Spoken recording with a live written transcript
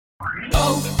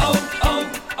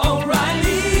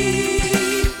O'Reilly.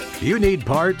 You need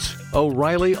parts?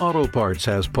 O'Reilly Auto Parts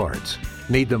has parts.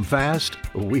 Need them fast?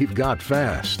 We've got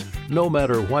fast. No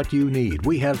matter what you need,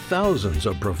 we have thousands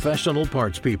of professional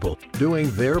parts people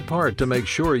doing their part to make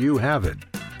sure you have it.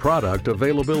 Product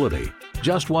availability.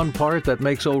 Just one part that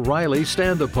makes O'Reilly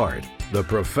stand apart. The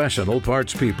professional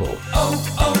parts people.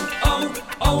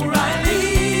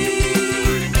 O'Reilly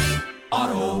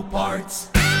Auto Parts.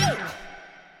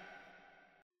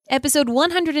 Episode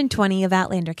 120 of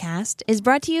Outlander Cast is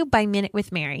brought to you by Minute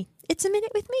with Mary. It's a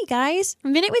minute with me, guys.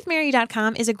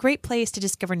 MinuteWithMary.com is a great place to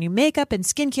discover new makeup and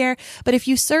skincare, but if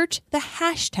you search the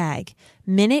hashtag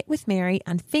Minute with Mary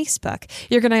on Facebook,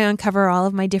 you're going to uncover all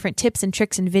of my different tips and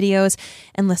tricks and videos.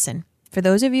 And listen, for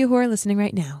those of you who are listening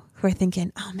right now, who are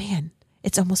thinking, oh man,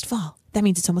 it's almost fall. That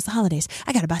means it's almost the holidays.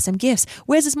 I got to buy some gifts.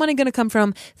 Where's this money going to come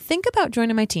from? Think about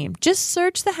joining my team. Just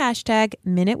search the hashtag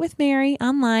Minute with Mary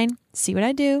online. See what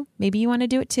I do. Maybe you want to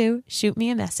do it too. Shoot me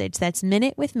a message. That's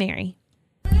Minute with Mary.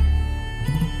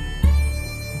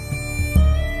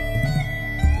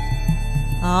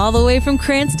 All the way from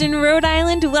Cranston, Rhode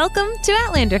Island, welcome to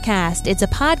Outlander Cast. It's a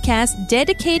podcast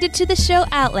dedicated to the show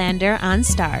Outlander on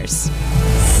Starz.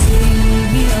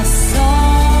 Sing me a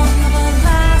song of a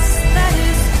lass that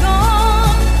is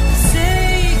gone.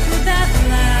 Say, could that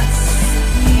lass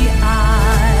be I?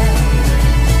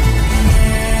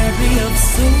 Mary of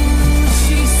soul,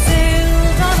 she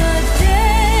sailed on a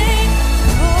day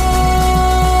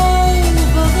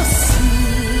over the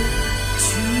sea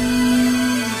to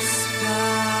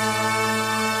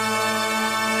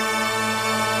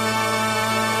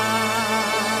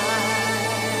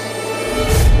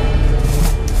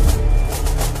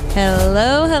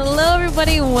Hello,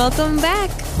 everybody. Welcome back.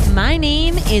 My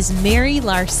name is Mary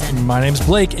Larson. My name's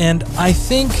Blake, and I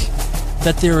think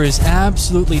that there is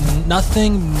absolutely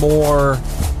nothing more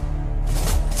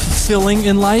fulfilling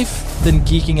in life than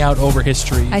geeking out over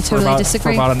history disagree.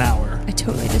 for about an hour. I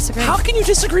totally disagree. How can you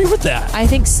disagree with that? I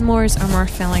think s'mores are more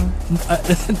filling.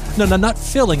 No, not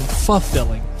filling,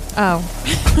 fulfilling. Oh.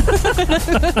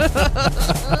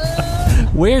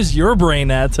 Where's your brain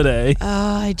at today?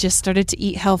 I just started to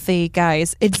eat healthy,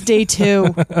 guys. It's day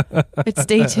 2. It's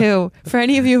day 2. For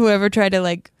any of you who ever try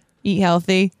to eat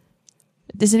healthy,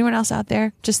 does anyone else out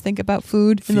there just think about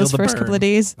food in those first couple of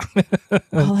days?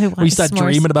 All I want We is start s'mores.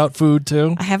 dreaming about food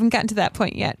too. I haven't gotten to that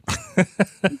point yet,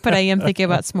 but I am thinking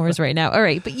about s'mores right now. All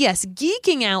right, but yes,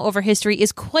 geeking out over history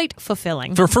is quite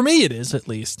fulfilling. For me, it is, at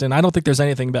least, and I don't think there's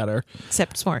anything better.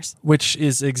 Except s'mores. Which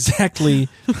is exactly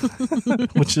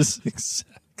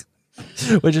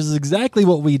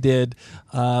what we did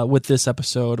with this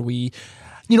episode.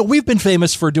 We've been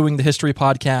famous for doing the history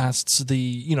podcasts.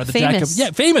 Famous.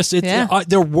 Famous. It's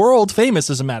they're world famous,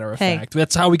 as a matter of Hey. fact.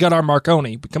 That's how we got our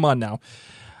Marconi. But come on now.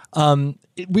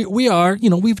 We are,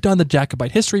 we've done the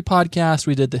Jacobite history podcast.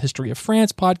 We did the history of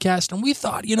France podcast, and we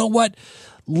thought, you know what?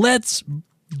 Let's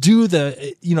do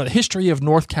the history of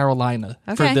North Carolina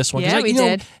for this one. Yeah, we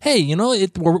did. Hey,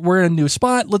 we're in a new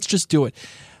spot. Let's just do it.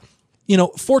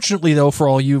 Fortunately, though, for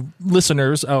all you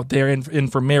listeners out there, and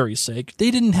for Mary's sake,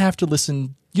 they didn't have to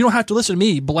listen. You don't have to listen to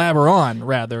me blabber on.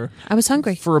 Rather, I was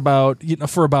hungry for about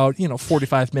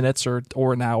 45 minutes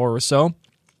or an hour or so.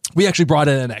 We actually brought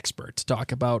in an expert to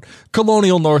talk about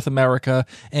colonial North America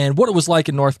and what it was like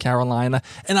in North Carolina.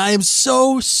 And I am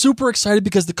so super excited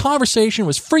because the conversation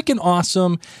was freaking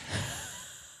awesome.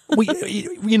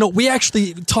 We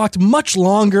actually talked much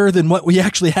longer than what we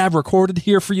actually have recorded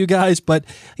here for you guys, but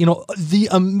the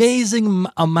amazing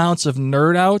amounts of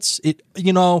nerd outs, it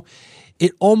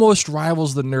almost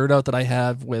rivals the nerd out that I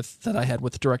had with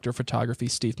director of photography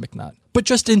Steve McNutt. But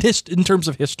just in terms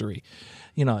of history,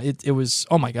 it was,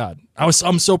 oh my God,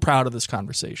 I'm so proud of this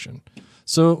conversation.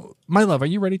 So, my love,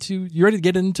 you ready to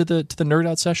get into the nerd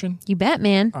out session? You bet,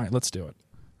 man. All right, let's do it.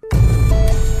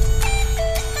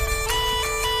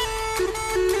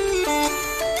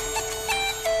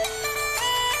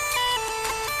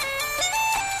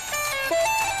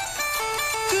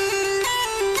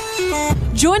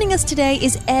 Joining us today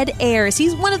is Ed Ayers.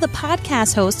 He's one of the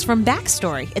podcast hosts from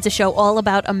Backstory. It's a show all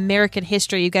about American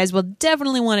history. You guys will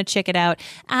definitely want to check it out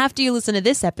after you listen to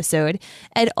this episode.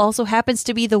 Ed also happens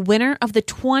to be the winner of the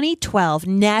 2012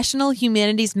 National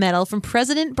Humanities Medal from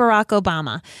President Barack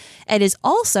Obama. Ed is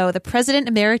also the president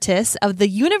emeritus of the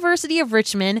University of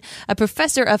Richmond, a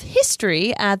professor of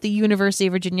history at the University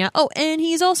of Virginia. Oh, and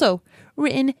he's also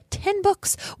written 10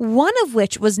 books, one of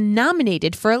which was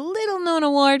nominated for a little-known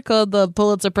award called the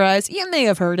Pulitzer Prize. You may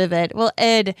have heard of it. Well,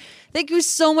 Ed, thank you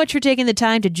so much for taking the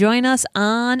time to join us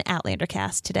on Outlander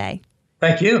Cast today.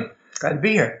 Thank you. Glad to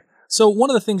be here. So one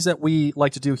of the things that we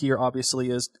like to do here, obviously,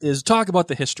 is talk about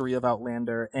the history of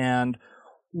Outlander and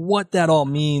what that all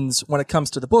means when it comes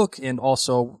to the book, and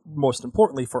also, most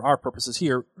importantly, for our purposes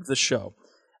here, the show.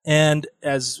 And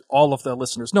as all of the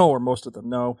listeners know, or most of them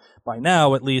know by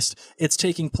now at least, it's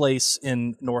taking place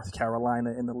in North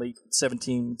Carolina in the late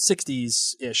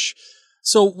 1760s-ish.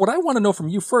 So what I want to know from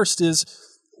you first is,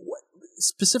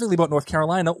 specifically about North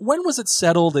Carolina, when was it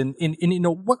settled, and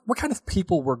what kind of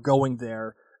people were going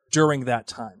there during that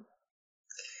time?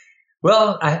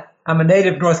 Well, I'm a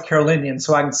native North Carolinian,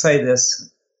 so I can say this.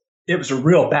 It was a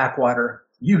real backwater.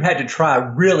 You had to try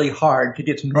really hard to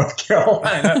get to North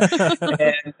Carolina.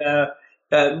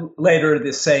 And later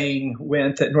the saying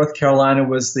went that North Carolina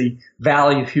was the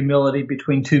valley of humility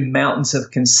between two mountains of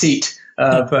conceit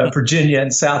of Virginia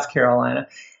and South Carolina.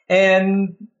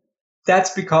 And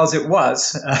that's because it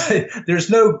was.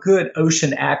 There's no good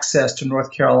ocean access to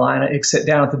North Carolina except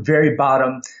down at the very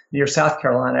bottom near South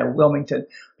Carolina, Wilmington.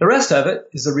 The rest of it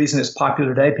is the reason it's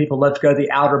popular today. People love to go to the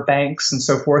Outer Banks and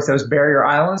so forth, those barrier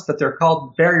islands, but they're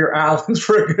called barrier islands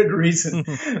for a good reason.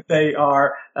 They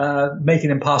are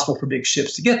making it impossible for big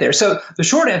ships to get there. So the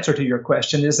short answer to your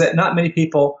question is that not many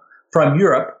people from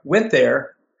Europe went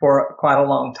there for quite a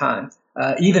long time.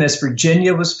 Even as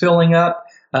Virginia was filling up,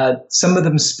 some of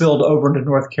them spilled over into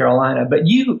North Carolina, but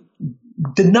you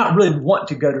did not really want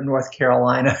to go to North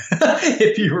Carolina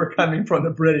if you were coming from the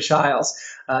British Isles.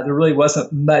 There really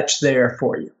wasn't much there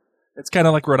for you. It's kind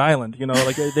of like Rhode Island,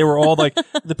 like they were all like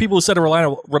the people who said Rhode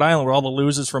Island were all the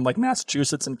losers from like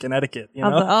Massachusetts and Connecticut.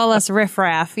 All us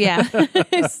riffraff, yeah.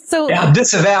 So yeah, I'm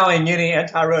disavowing any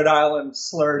anti-Rhode Island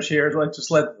slurs here. Let's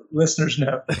just let listeners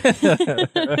know.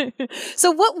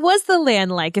 So what was the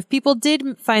land like if people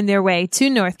did find their way to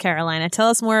North Carolina? Tell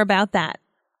us more about that.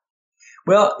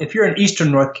 Well, if you're in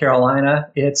eastern North Carolina,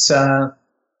 it's a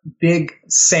big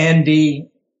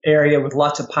sandy area with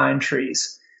lots of pine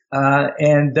trees.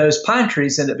 And those pine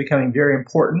trees end up becoming very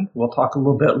important. We'll talk a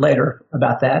little bit later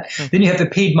about that. Mm-hmm. Then you have the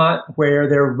Piedmont, where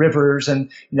there are rivers,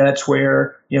 and that's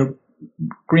where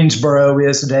Greensboro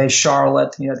is today,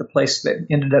 Charlotte, the place that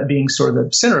ended up being sort of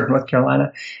the center of North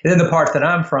Carolina. And then the part that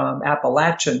I'm from,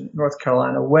 Appalachian, North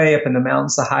Carolina, way up in the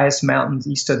mountains, the highest mountains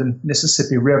east of the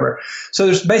Mississippi River. So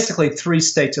there's basically three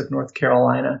states of North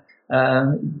Carolina,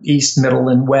 east, middle,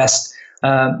 and west.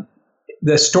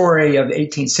 The story of the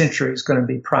 18th century is going to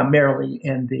be primarily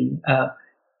in the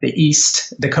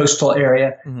east, the coastal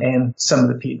area, mm-hmm. and some of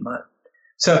the Piedmont.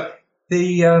 So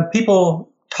the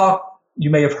people talk. You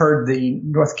may have heard the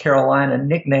North Carolina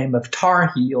nickname of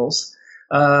Tar Heels,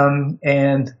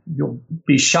 and you'll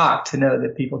be shocked to know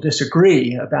that people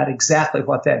disagree about exactly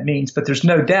what that means. But there's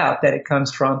no doubt that it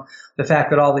comes from the fact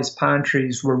that all these pine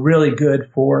trees were really good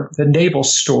for the naval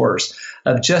stores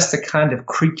of just the kind of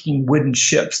creaking wooden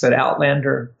ships that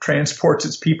Outlander transports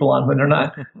its people on when they're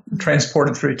not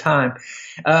transported through time.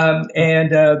 And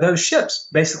those ships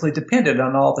basically depended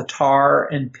on all the tar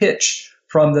and pitch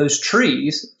from those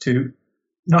trees to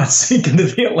not sink into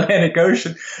the Atlantic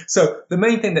Ocean. So the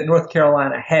main thing that North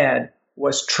Carolina had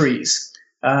was trees,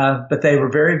 but they were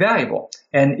very valuable.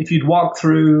 And if you'd walk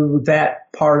through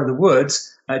that part of the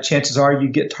woods, chances are you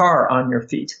get tar on your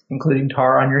feet, including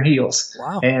tar on your heels.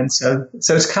 Wow. And so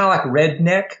it's kind of like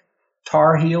redneck.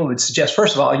 Tar heel would suggest,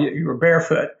 first of all, you were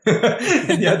barefoot.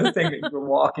 And the other thing that you were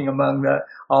walking among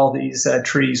all these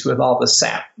trees with all the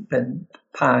sap and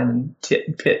pine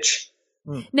and pitch.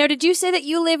 Now, did you say that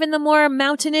you live in the more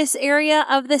mountainous area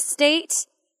of the state?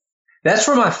 That's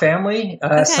where my family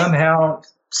somehow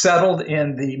settled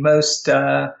in the most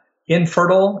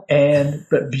infertile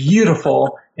but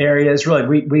beautiful areas.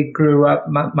 Really, we grew up.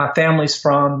 My family's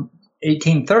from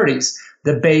 1830s,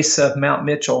 the base of Mount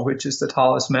Mitchell, which is the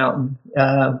tallest mountain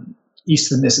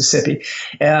east of the Mississippi,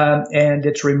 and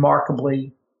it's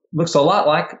looks a lot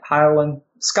like Highland,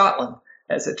 Scotland,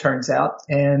 as it turns out,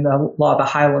 and a lot of the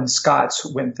Highland Scots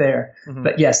went there. Mm-hmm.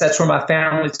 But yes, that's where my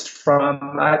family's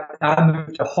from. I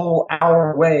moved a whole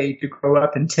hour away to grow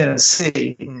up in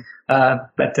Tennessee,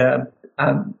 but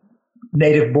I'm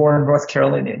native-born North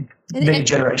Carolinian, many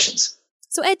generations.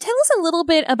 So Ed, tell us a little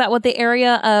bit about what the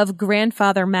area of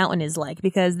Grandfather Mountain is like,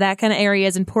 because that kind of area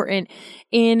is important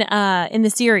in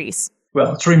the series.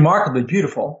 Well, it's remarkably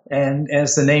beautiful, and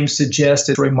as the name suggests,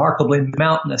 it's remarkably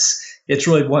mountainous. It's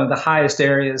really one of the highest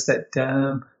areas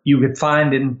that you would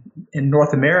find in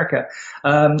North America.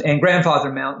 And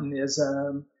Grandfather Mountain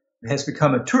has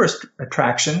become a tourist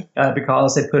attraction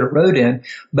because they put a road in.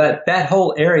 But that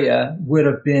whole area would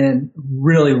have been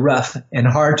really rough and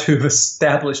hard to have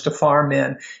established a farm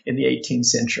in the 18th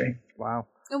century. Wow.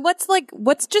 And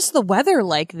what's just the weather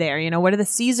like there? What are the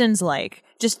seasons like?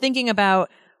 Just thinking about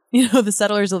the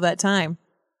settlers of that time?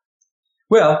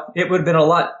 Well, it would have been a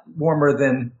lot warmer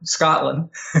than Scotland.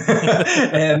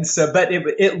 And so, but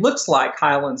it looks like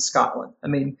Highland Scotland. I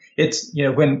mean, it's,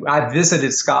 when I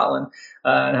visited Scotland,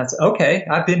 and I said, okay,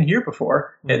 I've been here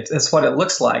before. That's what it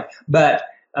looks like. But,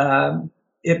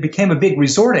 it became a big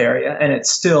resort area, and it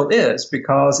still is,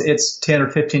 because it's 10 or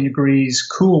 15 degrees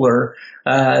cooler,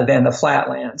 than the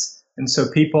flatlands. And so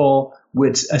people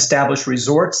would establish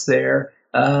resorts there,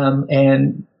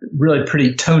 and really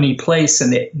pretty Tony place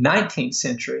in the 19th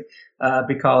century,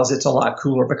 because it's a lot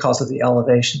cooler because of the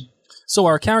elevation. So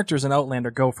our characters in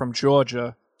Outlander go from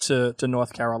Georgia to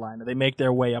North Carolina. They make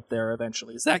their way up there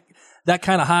eventually. Is that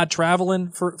kind of hard traveling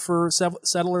for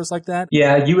settlers like that?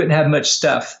 Yeah, you wouldn't have much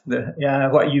stuff.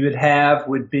 What you would have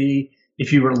would be,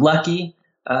 if you were lucky,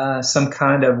 some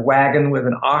kind of wagon with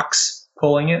an ox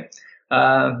pulling it.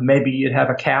 Maybe you'd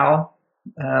have a cow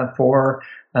for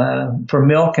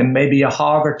milk, and maybe a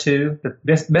hog or two. The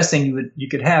best thing you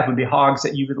could have would be hogs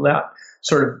that you would let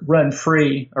sort of run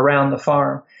free around the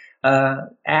farm.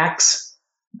 Axe.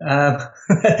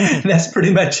 That's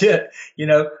pretty much it.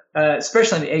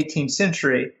 Especially in the 18th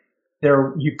century,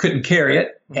 you couldn't carry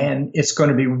it, and it's going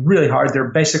to be really hard. There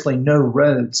are basically no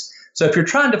roads. So if you're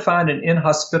trying to find an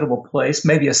inhospitable place,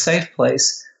 maybe a safe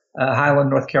place, Highland,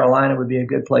 North Carolina would be a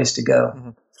good place to go. Mm-hmm.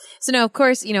 So now, of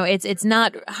course, it's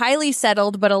not highly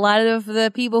settled, but a lot of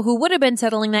the people who would have been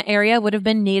settling that area would have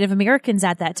been Native Americans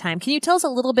at that time. Can you tell us a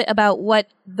little bit about what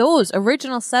those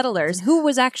original settlers, who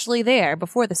was actually there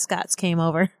before the Scots came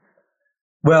over?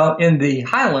 Well, in the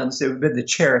Highlands, it would have been the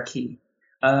Cherokee,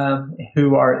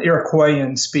 who are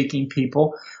Iroquoian-speaking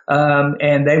people,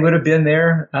 and they would have been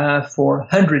there for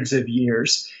hundreds of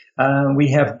years. We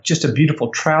have just a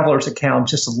beautiful traveler's account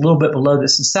just a little bit below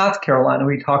this in South Carolina,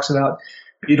 where he talks about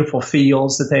beautiful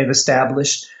fields that they've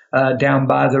established down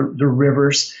by the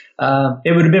rivers.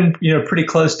 It would have been, pretty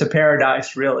close to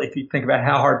paradise, really, if you think about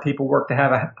how hard people work to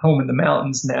have a home in the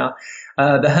mountains now.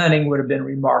 The hunting would have been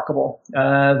remarkable,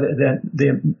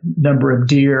 the number of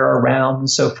deer around and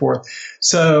so forth.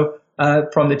 So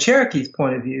from the Cherokee's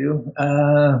point of view,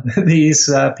 these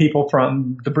people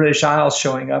from the British Isles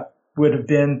showing up would have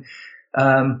been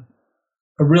a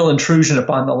real intrusion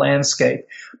upon the landscape.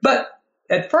 But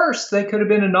at first, they could have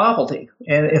been a novelty,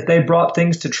 and if they brought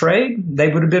things to trade, they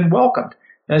would have been welcomed.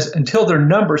 Until their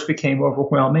numbers became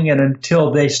overwhelming, and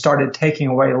until they started taking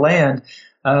away land,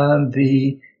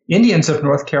 the Indians of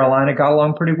North Carolina got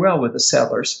along pretty well with the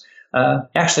settlers.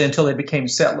 Actually, until they became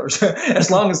settlers. As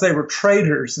long as they were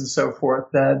traders and so forth,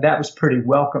 that was pretty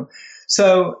welcome.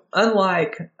 So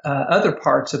unlike other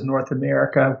parts of North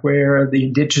America where the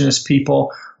indigenous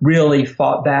people really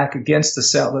fought back against the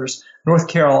settlers, North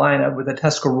Carolina, with the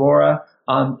Tuscarora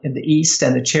in the east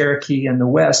and the Cherokee in the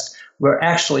west, were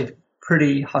actually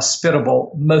pretty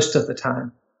hospitable most of the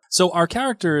time. So our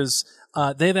characters,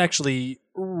 they've actually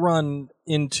run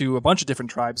into a bunch of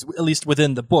different tribes, at least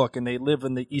within the book, and they live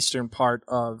in the eastern part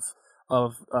of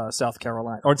North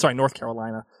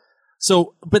Carolina.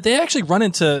 So, but they actually run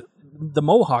into the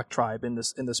Mohawk tribe in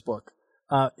this book.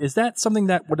 Is that something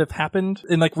that would have happened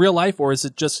in like real life, or is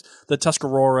it just the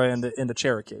Tuscarora and the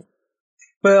Cherokee?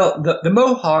 Well, the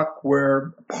Mohawk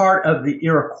were part of the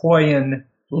Iroquoian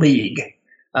League,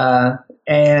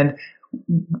 and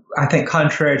I think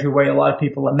contrary to the way a lot of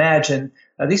people imagine,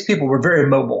 these people were very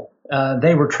mobile.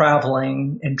 They were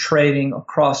traveling and trading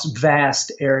across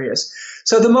vast areas.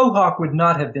 So the Mohawk would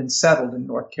not have been settled in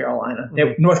North Carolina.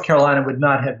 North Carolina would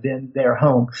not have been their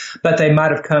home, but they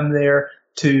might have come there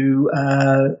to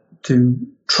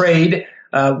trade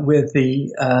with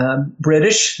the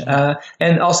British,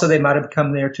 and also they might have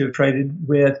come there to have traded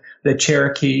with the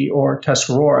Cherokee or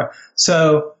Tuscarora.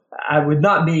 So I would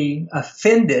not be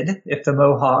offended if the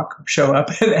Mohawk show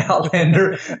up in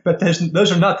Outlander, but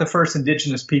those are not the first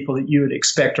indigenous people that you would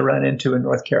expect to run into in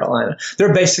North Carolina.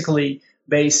 They're basically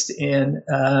based in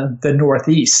the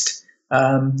Northeast,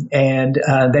 and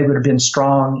they would have been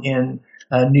strong in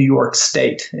New York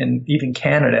State and even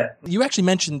Canada. You actually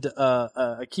mentioned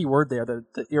a key word there, the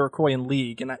Iroquoian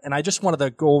League, and I just wanted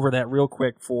to go over that real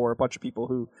quick for a bunch of people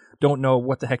who don't know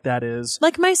what the heck that is.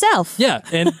 Like myself. Yeah,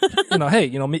 and hey,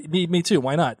 me too.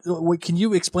 Why not? Can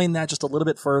you explain that just a little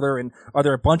bit further? And are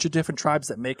there a bunch of different tribes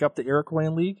that make up the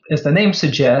Iroquoian League? As the name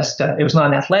suggests, it was not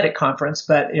an athletic conference,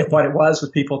 but what it was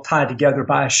people tied together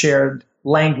by a shared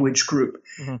language group.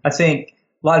 Mm-hmm. I think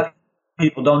a lot of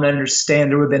people don't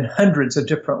understand there have been hundreds of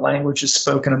different languages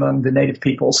spoken among the native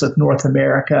peoples of North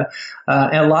America.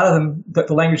 And a lot of them,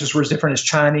 the languages were as different as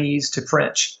Chinese to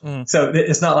French. Mm. So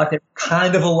it's not like they're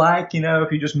kind of alike,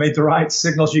 if you just made the right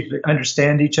signals, you could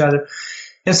understand each other.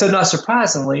 And so, not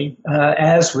surprisingly,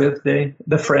 as with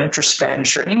the French or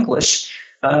Spanish or English,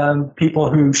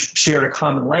 people who shared a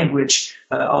common language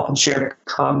often shared a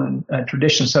common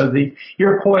tradition. So the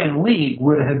Iroquois League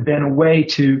would have been a way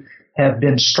to have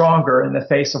been stronger in the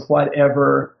face of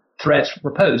whatever threats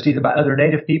were posed, either by other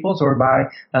native peoples or by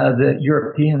the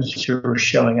Europeans who were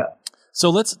showing up. So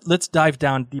let's dive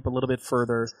down deep a little bit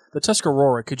further. The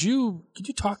Tuscarora, could you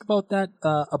talk about that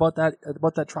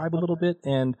tribe a little bit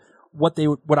and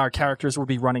what our characters would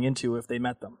be running into if they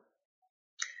met them?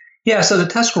 Yeah, so the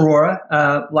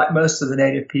Tuscarora, like most of the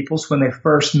native peoples, when they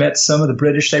first met some of the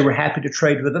British, they were happy to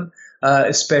trade with them,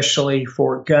 especially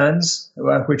for guns,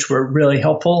 which were really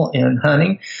helpful in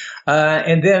hunting.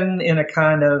 And then in a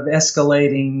kind of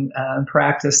escalating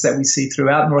practice that we see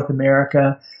throughout North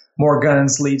America, more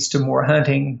guns leads to more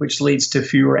hunting, which leads to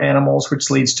fewer animals,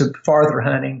 which leads to farther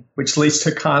hunting, which leads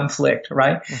to conflict,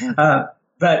 right? Mm-hmm.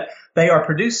 But they are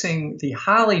producing the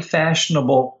highly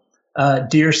fashionable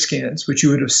deer skins, which you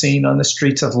would have seen on the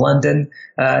streets of London.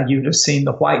 You would have seen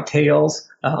the white tails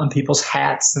on people's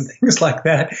hats and things like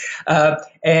that.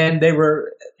 And they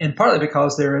were, and partly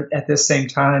because they're at this same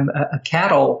time a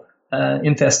cattle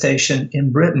infestation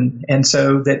in Britain, and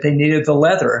so that they needed the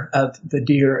leather of the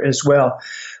deer as well.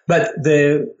 But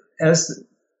as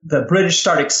the British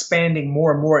start expanding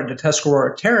more and more into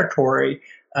Tuscarora territory,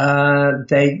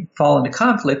 they fall into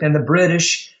conflict, and the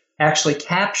British actually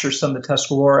capture some of the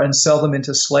Tuscarora and sell them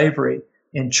into slavery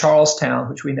in Charlestown,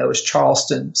 which we know is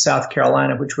Charleston, South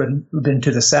Carolina, which would have been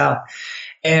to the south.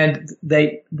 And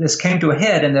this came to a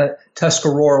head in the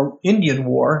Tuscarora Indian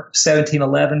War,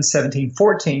 1711,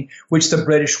 1714, which the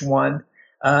British won.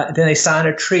 Then they signed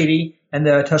a treaty, and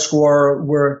the Tuscarora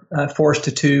were forced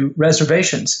to 2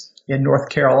 reservations in North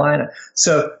Carolina.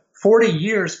 So 40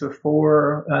 years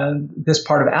before this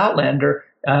part of Outlander,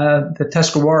 the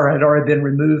Tuscarora had already been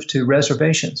removed to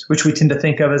reservations, which we tend to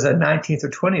think of as a 19th or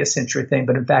 20th century thing,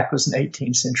 but in fact was an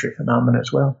 18th century phenomenon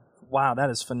as well. Wow, that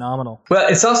is phenomenal. Well,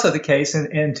 it's also the case,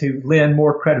 and to lend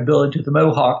more credibility to the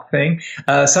Mohawk thing,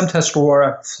 some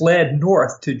Tuscarora fled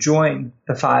north to join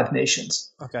the 5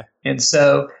 nations. Okay. And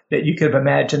so that you could have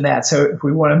imagined that. So if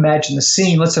we want to imagine the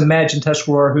scene, let's imagine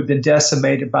Tuscarora who've been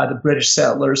decimated by the British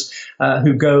settlers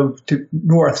who go to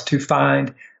north to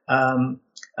find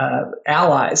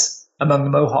allies among the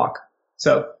Mohawk.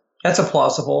 So that's a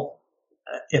plausible,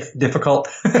 if difficult,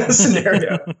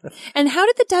 scenario. And how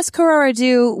did the Tuscarora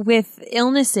do with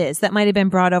illnesses that might have been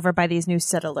brought over by these new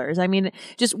settlers? I mean,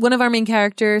 just one of our main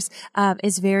characters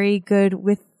is very good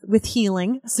with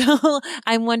healing. So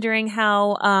I'm wondering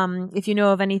how, if you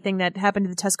know of anything that happened to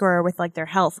the Tuscarora with like their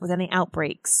health, with any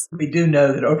outbreaks. We do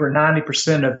know that over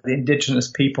 90% of the indigenous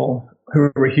people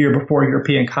who were here before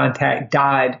European contact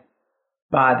died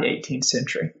by the 18th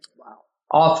century.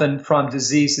 Often from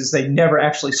diseases they never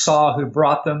actually saw who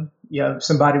brought them. You know,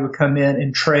 somebody would come in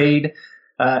and trade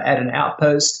at an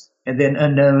outpost, and then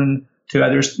unknown to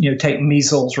others, take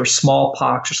measles or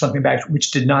smallpox or something back,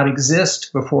 which did not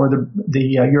exist before the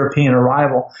European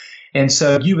arrival. And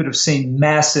so you would have seen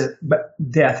massive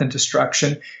death and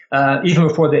destruction even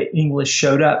before the English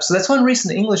showed up. So that's one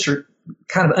reason the English are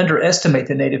kind of underestimate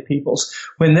the native peoples.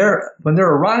 When they're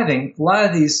arriving, a lot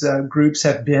of these groups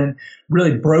have been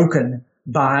really broken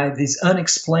by these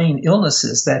unexplained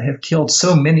illnesses that have killed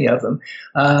so many of them.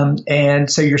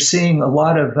 And so you're seeing a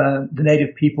lot of the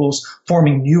native peoples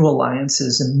forming new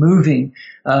alliances and moving.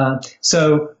 I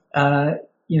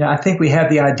think we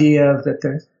have the idea that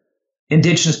the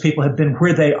indigenous people have been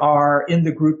where they are, in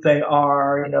the group they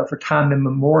are, for time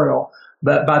immemorial.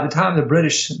 But by the time the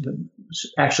British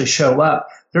actually show up,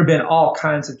 there have been all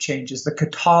kinds of changes. The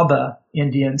Catawba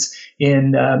Indians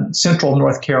in central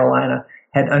North Carolina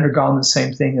had undergone the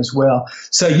same thing as well.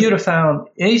 So you'd have found,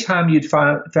 anytime you'd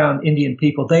found Indian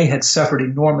people, they had suffered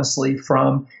enormously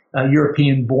from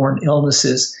European-born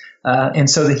illnesses. And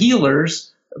so the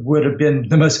healers would have been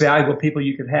the most valuable people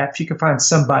you could have. If you could find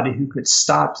somebody who could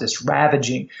stop this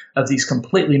ravaging of these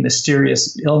completely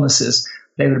mysterious illnesses,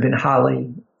 they would have been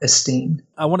highly esteemed.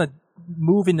 I want to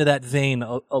move into that vein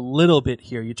a little bit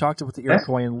here. You talked about the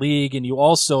Iroquois League, and you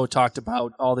also talked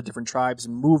about all the different tribes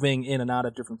moving in and out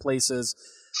of different places.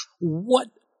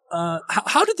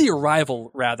 How did the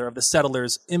arrival, rather, of the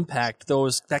settlers impact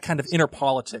that kind of inner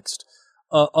politics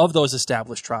of those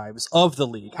established tribes, of the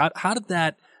League? How did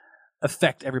that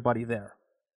affect everybody there?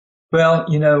 Well,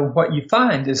 what you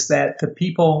find is that the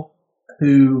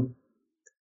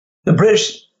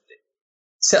British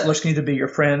settlers can either be your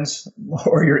friends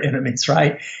or your enemies,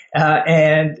 right?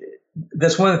 And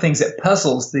that's one of the things that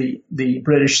puzzles the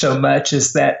British so much,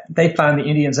 is that they find the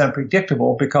Indians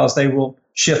unpredictable because they will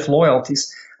shift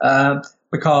loyalties.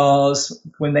 because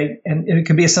and it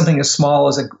could be something as small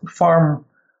as a farm,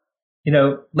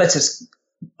 lets its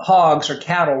hogs or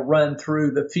cattle run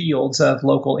through the fields of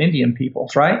local Indian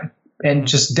peoples, right? And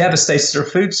just devastates their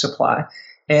food supply.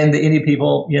 And the Indian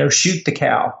people, shoot the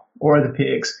cow or the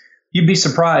pigs. You'd be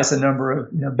surprised the number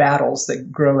of battles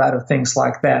that grow out of things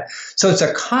like that. So it's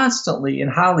a constantly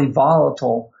and highly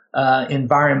volatile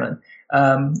environment.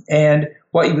 And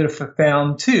what you would have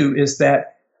found too is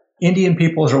that Indian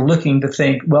peoples are looking to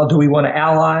think, well, do we want to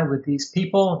ally with these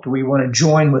people? Do we want to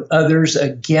join with others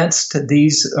against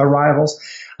these arrivals?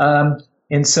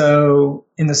 And so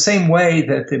in the same way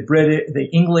that the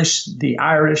English, the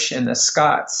Irish, and the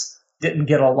Scots didn't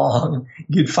get along,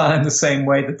 you'd find the same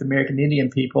way that the American Indian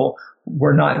people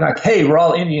were not like, hey, we're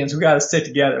all Indians, we got to stick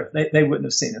together. They wouldn't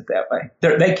have seen it that way.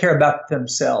 They care about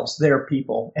themselves, their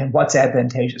people, and what's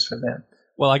advantageous for them.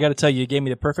 Well, I got to tell you, you gave me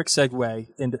the perfect segue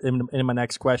into my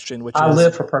next question, which I is...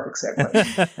 live for perfect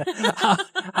segues.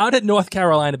 How did North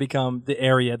Carolina become the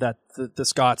area that the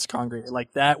Scots congregated?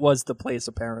 Like, that was the place,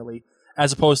 apparently,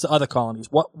 as opposed to other colonies.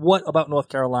 What about North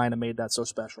Carolina made that so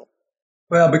special?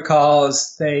 Well,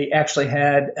 because they actually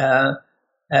had a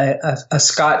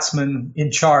Scotsman in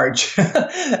charge.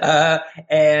 At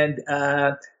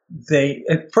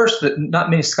first, not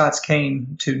many Scots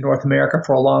came to North America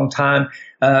for a long time.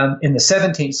 In the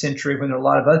 17th century, when there were a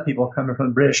lot of other people coming from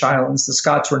the British Islands, the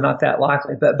Scots were not that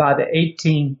likely. But by the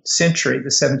 18th century, the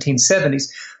 1770s,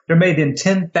 there may have been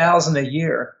 10,000 a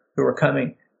year who were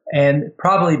coming. And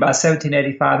probably by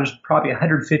 1785, there's probably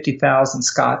 150,000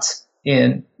 Scots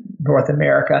in North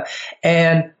America.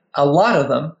 And a lot of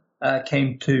them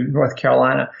came to North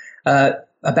Carolina.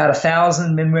 About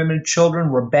 1,000 men, women, and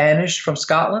children were banished from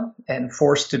Scotland and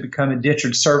forced to become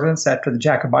indentured servants after the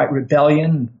Jacobite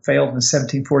Rebellion failed in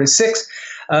 1746.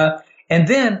 And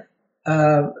then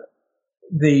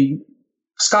the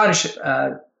Scottish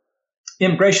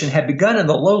immigration had begun in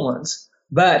the lowlands,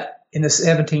 but in the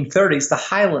 1730s, the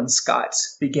Highland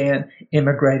Scots began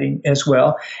immigrating as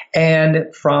well. And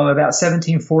from about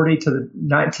 1740 to the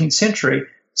 19th century,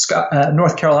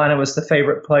 North Carolina was the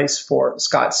favorite place for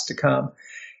Scots to come,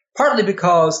 partly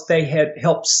because they had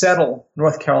helped settle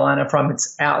North Carolina from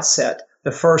its outset.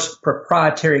 The first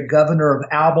proprietary governor of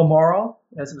Albemarle,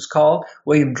 as it was called,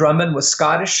 William Drummond, was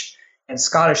Scottish, and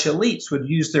Scottish elites would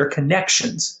use their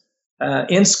connections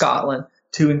in Scotland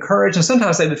to encourage, and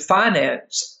sometimes they would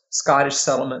finance Scottish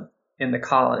settlement in the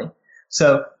colony.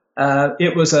 So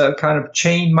it was a kind of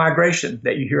chain migration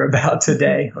that you hear about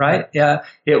today, right?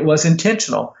 It was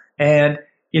intentional. And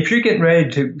if you're getting ready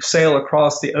to sail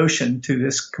across the ocean to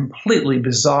this completely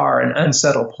bizarre and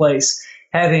unsettled place,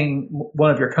 having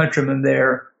one of your countrymen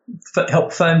there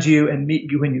help fund you and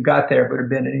meet you when you got there would have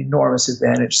been an enormous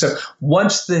advantage. So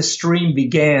once this stream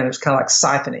began, it was kind of like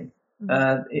siphoning.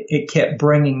 It kept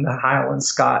bringing the Highland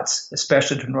Scots,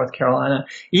 especially to North Carolina,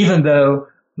 even though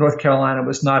North Carolina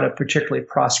was not a particularly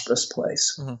prosperous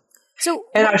place. Mm-hmm.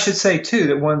 And I should say, too,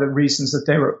 that one of the reasons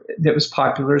that was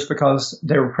popular is because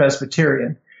they were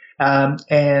Presbyterian.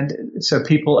 And so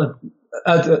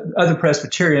other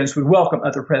Presbyterians would welcome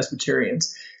other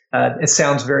Presbyterians. It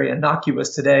sounds very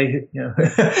innocuous today.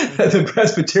 The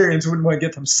Presbyterians wouldn't want to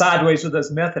get them sideways with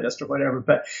us Methodists or whatever,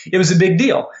 but it was a big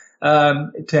deal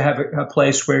to have a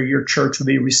place where your church would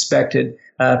be respected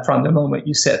from the moment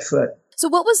you set foot. So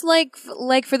what was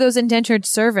like for those indentured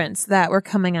servants that were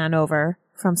coming on over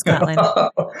from Scotland?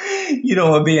 You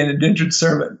don't want to be an indentured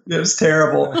servant. It was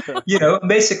terrible.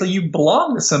 Basically you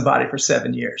belong to somebody for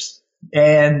 7 years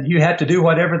and you have to do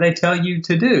whatever they tell you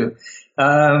to do.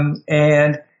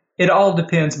 And it all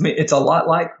depends. I mean, it's a lot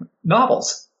like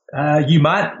novels. You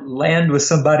might land with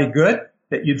somebody good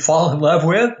that you'd fall in love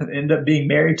with and end up being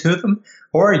married to them,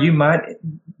 or you might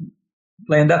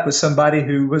land up with somebody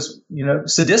who was,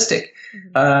 sadistic.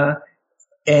 And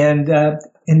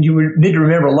you would need to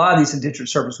remember a lot of these indentured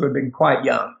servants would have been quite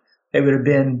young. They would have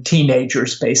been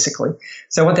teenagers, basically.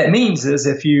 So what that means is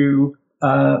if you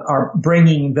are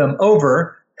bringing them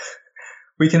over,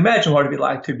 we can imagine what it'd be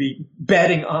like to be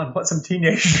betting on what some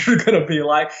teenagers are going to be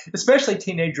like, especially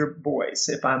teenager boys,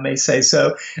 if I may say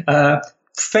so.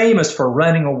 Famous for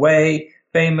running away,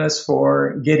 famous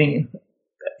for getting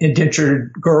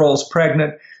indentured girls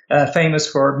pregnant, famous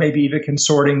for maybe even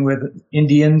consorting with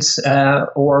Indians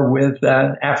or with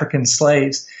African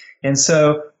slaves. And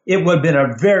so it would have been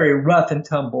a very rough and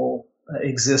tumble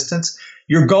existence.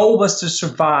 Your goal was to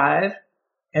survive,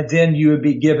 and then you would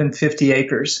be given 50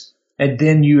 acres, and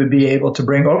then you would be able to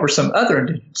bring over some other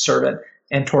indentured servant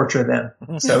and torture them.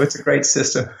 So it's a great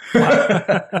system.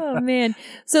 Oh, man.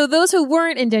 So those who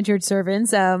weren't indentured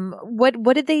servants,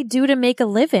 what did they do to make a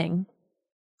living?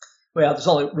 Well, there's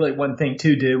only really one thing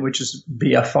to do, which is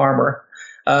be a farmer.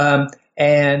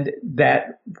 And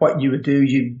that what you would do,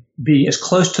 you'd be as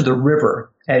close to the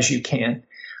river as you can,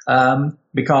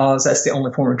 because that's the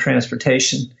only form of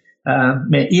transportation.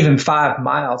 Even 5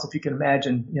 miles, if you can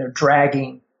imagine,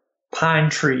 dragging pine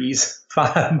trees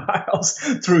 5 miles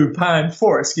through pine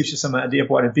forest gives you some idea of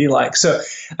what it'd be like. So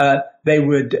they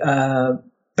would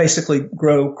basically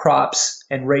grow crops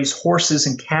and raise horses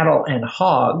and cattle and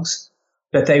hogs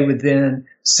that they would then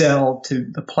sell to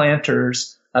the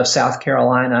planters of South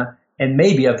Carolina and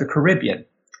maybe of the Caribbean.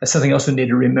 Something else we need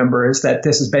to remember is that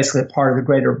this is basically a part of the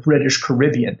greater British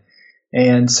Caribbean.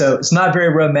 And so it's not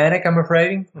very romantic, I'm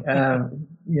afraid.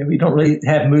 We don't really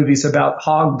have movies about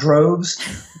hog droves,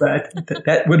 but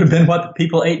that would have been what the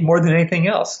people ate more than anything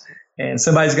else. And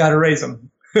somebody's got to raise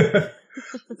them.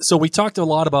 So we talked a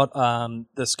lot about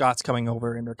the Scots coming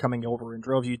over, and they're coming over in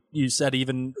droves. You said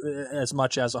even as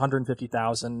much as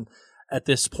 150,000 at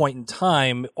this point in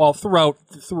time, all throughout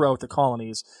the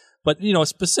colonies. But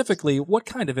specifically, what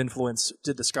kind of influence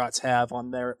did the Scots have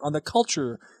on the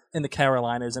culture in the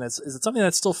Carolinas, and is it something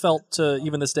that's still felt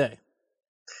even this day?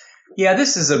 Yeah,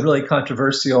 this is a really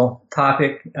controversial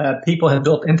topic. People have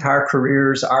built entire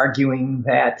careers arguing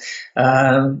that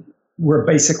we're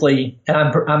basically, and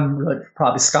I'm really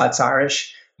probably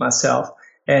Scots-Irish myself,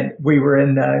 and we were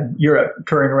in Europe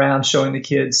touring around showing the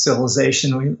kids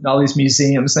civilization, all these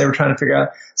museums. They were trying to figure out,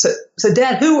 so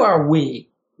Dad, who are we?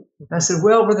 I said,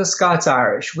 well, we're the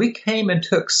Scots-Irish. We came and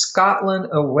took Scotland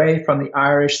away from the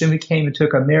Irish. Then we came and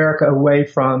took America away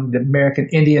from the American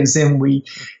Indians. Then we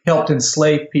helped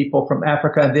enslave people from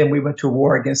Africa. And then we went to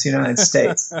war against the United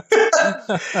States.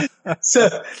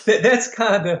 So that's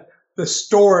kind of the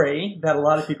story that a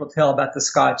lot of people tell about the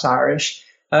Scots-Irish.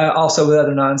 Also with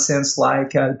other nonsense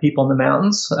like people in the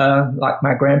mountains, like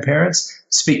my grandparents,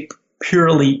 speak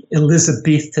purely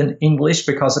Elizabethan English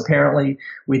because apparently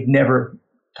we'd never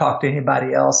talk to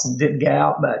anybody else and didn't get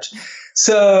out much.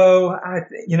 So,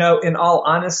 in all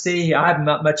honesty, I'm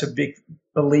not much a big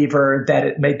believer that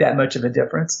it made that much of a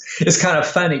difference. It's kind of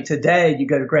funny. Today, you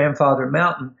go to Grandfather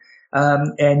Mountain,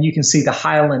 and you can see the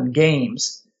Highland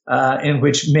Games, in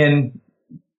which men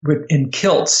in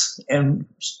kilts and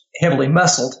heavily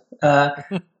muscled,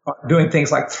 doing things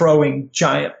like throwing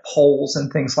giant poles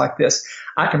and things like this.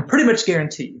 I can pretty much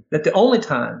guarantee you that the only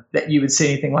time that you would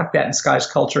see anything like that in Scottish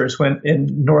culture is when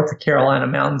in North Carolina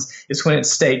mountains is when it's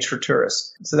staged for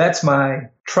tourists. So that's my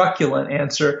truculent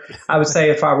answer. I would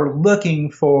say if I were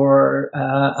looking for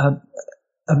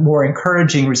a more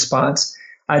encouraging response,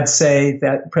 I'd say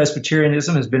that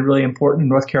Presbyterianism has been really important in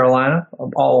North Carolina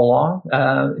all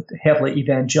along, heavily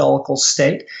evangelical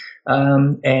state.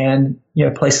 And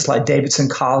places like Davidson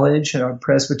College are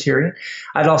Presbyterian.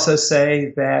 I'd also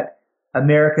say that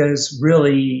America's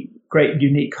really great,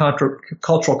 unique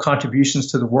cultural contributions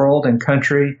to the world and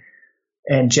country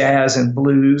and jazz and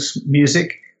blues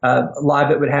music. A lot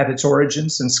of it would have its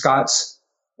origins in Scots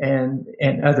and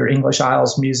other English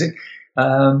Isles music.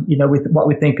 With what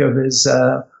we think of as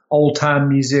old time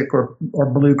music or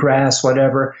bluegrass,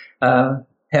 whatever,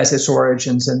 has its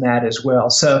origins in that as well.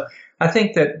 So I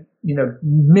think that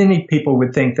many people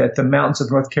would think that the mountains of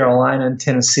North Carolina and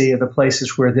Tennessee are the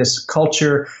places where this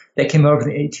culture that came over in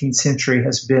the 18th century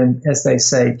has been, as they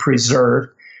say, preserved.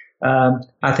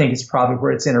 I think it's probably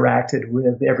where it's interacted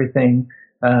with everything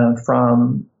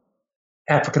from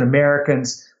African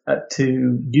Americans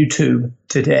to YouTube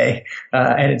today,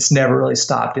 and it's never really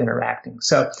stopped interacting.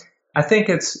 So I think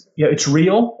it's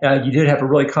real. You did have a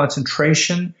really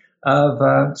concentration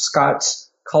of Scots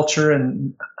culture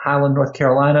in Highland, North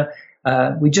Carolina.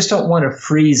 We just don't want to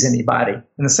freeze anybody.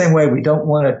 In the same way, we don't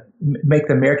want to make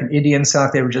the American Indians sound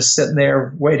like they were just sitting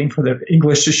there waiting for the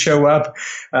English to show up.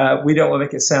 We don't want to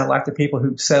make it sound like the people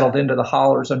who settled into the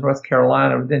hollers of North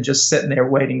Carolina were then just sitting there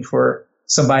waiting for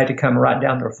somebody to come write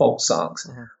down their folk songs.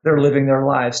 Mm-hmm. They're living their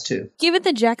lives too. Given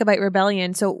the Jacobite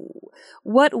Rebellion, so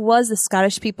what was the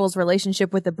Scottish people's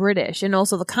relationship with the British and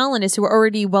also the colonists who were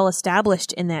already well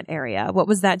established in that area? What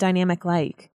was that dynamic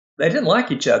like? They didn't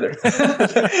like each other.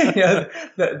 The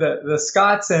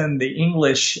Scots and the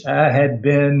English had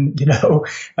been,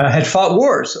 had fought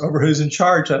wars over who's in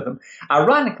charge of them.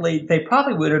 Ironically, they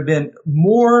probably would have been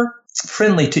more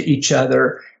friendly to each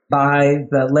other by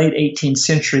the late 18th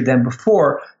century than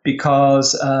before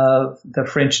because of the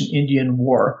French and Indian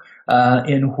War,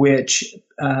 in which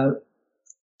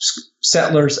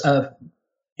settlers of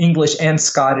English and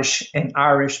Scottish and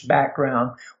Irish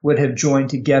background would have joined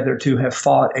together to have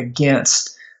fought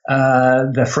against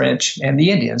the French and the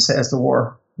Indians, as the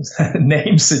war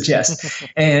name suggests.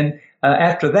 And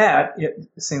after that, it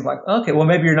seemed like, okay, well,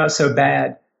 maybe you're not so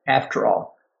bad after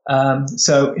all.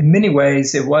 So in many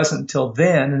ways, it wasn't until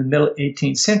then, in the middle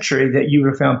 18th century, that you would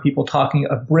have found people talking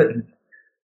of Britain,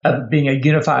 of being a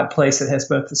unified place that has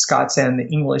both the Scots and the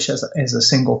English as a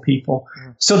single people.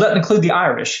 Still doesn't include the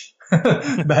Irish,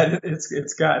 but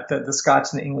it's got the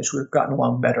Scots and the English would have gotten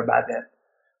along better by then.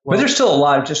 But there's still a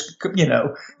lot of just,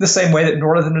 the same way that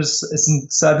Northerners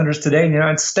and Southerners today in the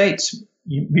United States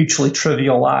mutually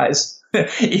trivialize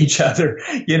each other,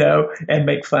 and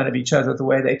make fun of each other the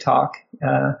way they talk.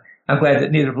 I'm glad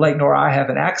that neither Blake nor I have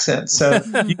an accent, so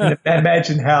you can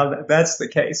imagine how that's the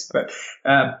case. But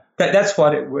that's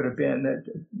what it would have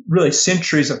been, really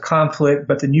centuries of conflict,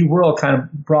 but the New World kind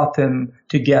of brought them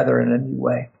together in a new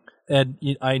way. Ed,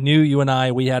 I knew you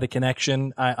and we had a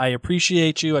connection. I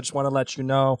appreciate you. I just want to let you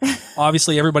know.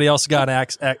 Obviously, everybody else got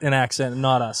an accent,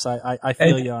 not us. I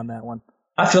feel you on that one.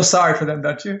 I feel sorry for them,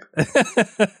 don't you?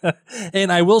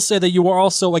 And I will say that you are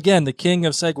also, again, the king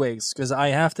of segues, because I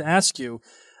have to ask you,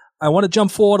 I want to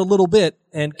jump forward a little bit,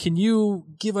 and can you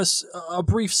give us a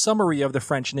brief summary of the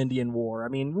French and Indian War? I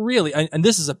mean, really, and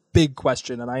this is a big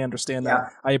question, and I understand that. Yeah.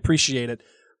 I appreciate it.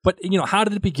 But, how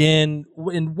did it begin,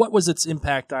 and what was its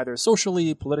impact either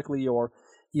socially, politically, or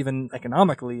even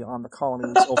economically on the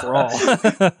colonies overall?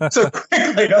 So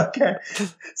quickly, okay.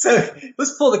 So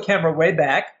let's pull the camera way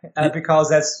back because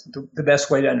that's the best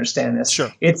way to understand this.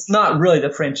 Sure. It's not really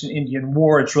the French and Indian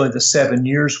War. It's really the 7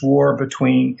 Years' War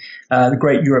between the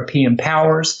great European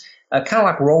powers. Kind of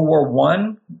like World War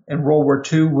I and World War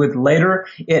II would later.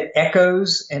 It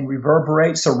echoes and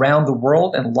reverberates around the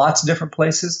world in lots of different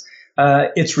places.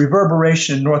 Its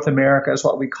reverberation in North America is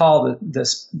what we call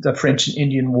the French and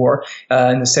Indian War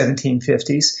in the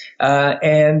 1750s.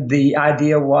 And the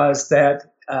idea was that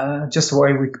just the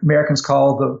way Americans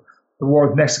call the War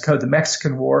with Mexico the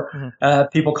Mexican War,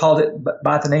 people called it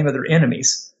by the name of their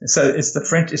enemies. And so it's the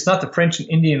French. It's not the French and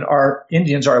Indians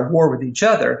are at war with each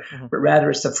other, but rather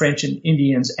it's the French and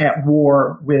Indians at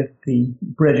war with the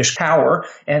British power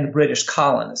and the British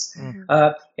colonists.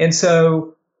 And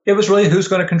so it was really who's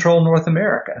going to control North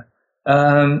America.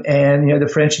 And, the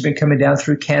French had been coming down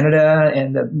through Canada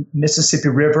and the Mississippi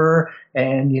River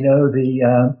and,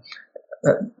 the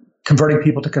converting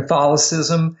people to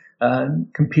Catholicism,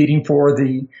 competing for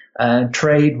the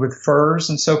trade with furs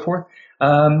and so forth.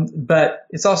 But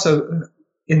it's also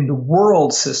in the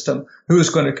world system who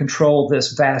is going to control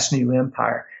this vast new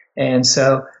empire. And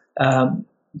so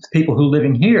people who are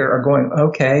living here are going,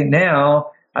 okay, now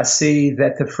I see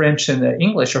that the French and the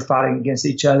English are fighting against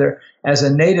each other. As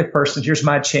a native person, here's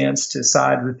my chance to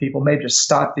side with people, maybe just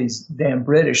stop these damn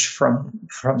British from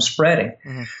spreading.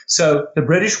 So the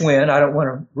British win. I don't want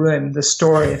to ruin the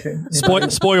story.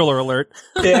 Spoiler alert.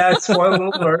 Yeah, spoiler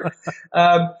alert.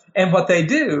 And what they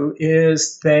do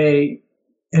is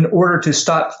in order to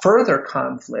stop further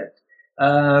conflict,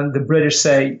 the British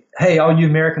say, hey, all you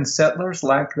American settlers,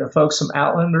 like the folks from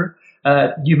Outlander,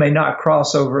 you may not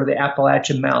cross over the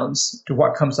Appalachian Mountains to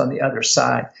what comes on the other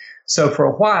side. So for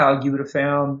a while, you would have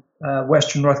found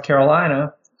western North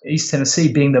Carolina, East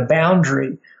Tennessee being the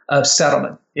boundary of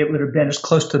settlement. It would have been as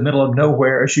close to the middle of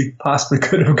nowhere as you possibly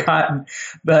could have gotten.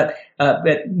 But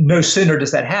no sooner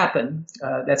does that happen,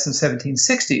 that's in the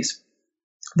 1760s,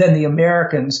 then the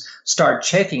Americans start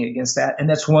chafing against that. And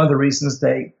that's one of the reasons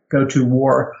they go to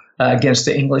war against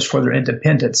the English for their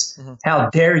independence. How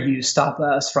dare you stop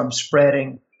us from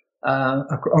spreading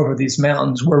over these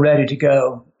mountains? We're ready to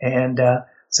go. And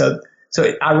so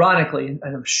ironically,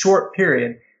 in a short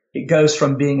period, it goes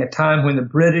from being a time when the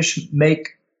British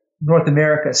make North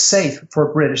America safe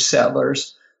for British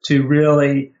settlers to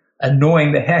really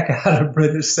annoying the heck out of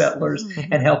British settlers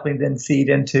and helping them feed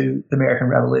into the American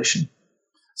Revolution.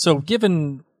 So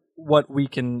given what we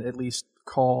can at least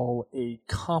call a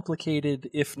complicated,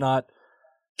 if not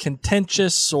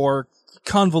contentious or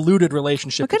convoluted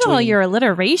relationship. Look at all your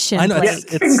alliteration. I know.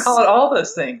 You can call it all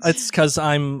those things. It's because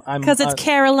because it's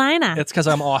Carolina. It's because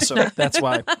I'm awesome. That's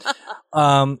why.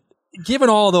 Given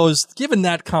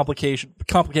that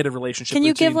complicated relationship. Can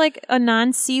you give like a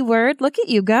non-C word? Look at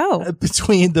you go.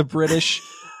 Between the British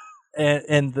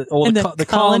and the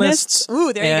colonists.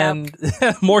 Ooh, there you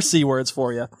go. More C words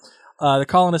for you. The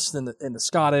colonists and the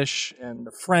Scottish and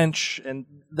the French and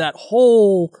that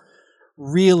whole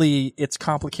really it's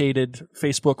complicated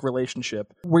Facebook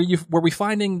relationship. Were we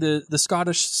finding the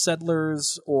Scottish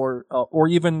settlers or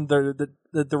even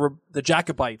the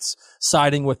Jacobites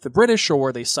siding with the British, or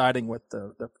were they siding with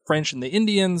the French and the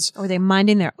Indians? Or were they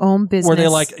minding their own business? Were they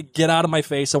like, get out of my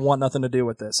face, I want nothing to do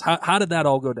with this? How did that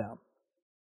all go down?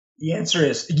 The answer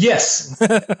is yes.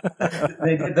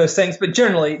 They did those things, but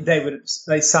generally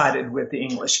they sided with the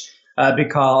English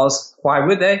because why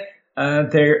would they?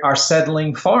 They are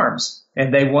settling farms.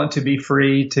 and they want to be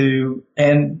free to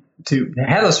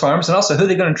have those farms, and also who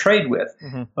they're going to trade with.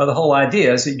 Well, the whole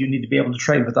idea is that you need to be able to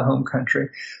trade with the home country.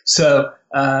 So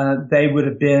they would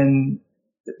have been.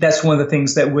 That's one of the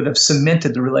things that would have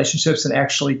cemented the relationships and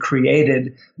actually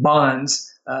created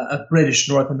bonds of British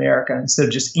North America instead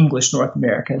of just English North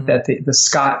America. That the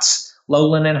Scots,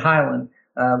 Lowland and Highland,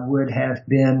 would have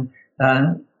been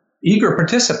eager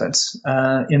participants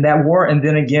in that war, and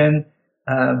then again.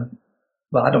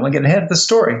 Well, I don't want to get ahead of the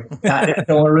story. I don't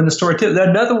want to ruin the story too.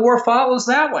 Another war follows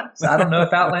that one. So I don't know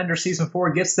if Outlander season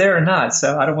 4 gets there or not.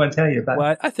 So I don't want to tell you about it.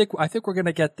 Well, I think we're going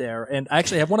to get there. And I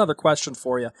actually have one other question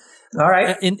for you. All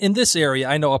right. In this area,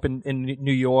 I know up in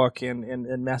New York and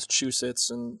in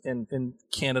Massachusetts and in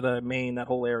Canada, Maine, that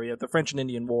whole area, the French and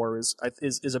Indian War is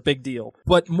a big deal.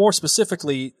 But more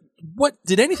specifically, what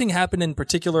did anything happen in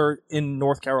particular in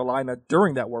North Carolina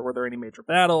during that war? Were there any major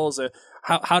battles?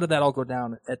 How did that all go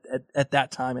down at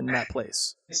that time in that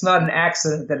place? It's not an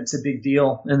accident that it's a big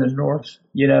deal in the North.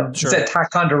 You know, Sure. Is that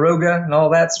Ticonderoga and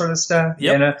all that sort of stuff?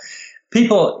 Yep. You know,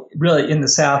 people really in the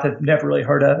South have never really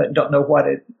heard of it, don't know what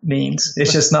it means.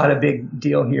 It's just not a big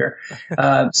deal here.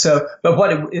 But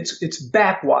what its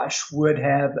backwash would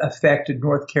have affected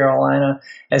North Carolina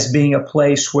as being a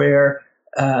place where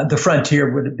the frontier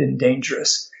would have been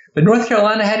dangerous. But North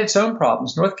Carolina had its own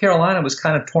problems. North Carolina was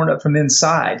kind of torn up from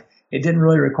inside. It didn't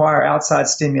really require outside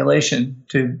stimulation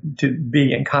to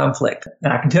be in conflict.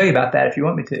 And I can tell you about that if you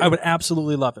want me to. I would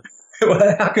absolutely love it.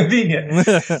 Well, how convenient.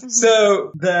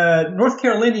 So the North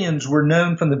Carolinians were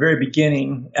known from the very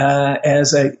beginning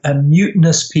as a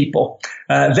mutinous people.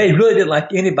 They really didn't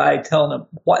like anybody telling them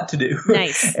what to do.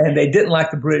 Nice. And they didn't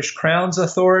like the British Crown's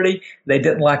authority. They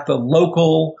didn't like the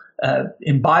local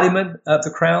embodiment of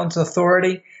the Crown's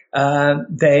authority.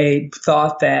 They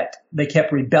thought that they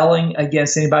kept rebelling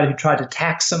against anybody who tried to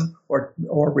tax them or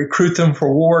recruit them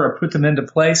for war or put them into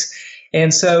place.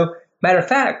 And so, matter of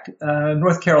fact,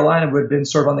 North Carolina would have been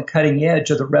sort of on the cutting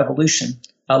edge of the Revolution.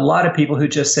 A lot of people who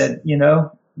just said, you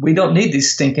know, we don't need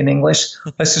these stinking English.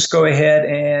 Let's just go ahead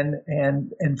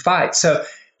and fight. So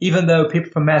even though people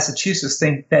from Massachusetts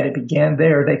think that it began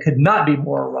there, they could not be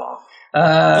more wrong.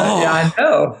 Yeah, I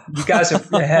know you guys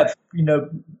have you know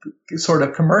sort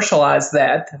of commercialized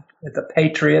that, the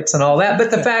Patriots and all that.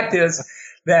 But the fact is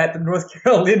that the North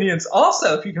Carolinians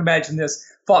also, if you can imagine this,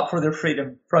 fought for their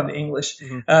freedom from the English,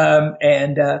 but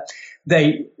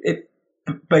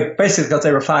basically because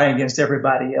they were fighting against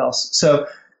everybody else. So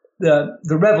the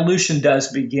revolution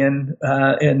does begin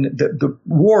in the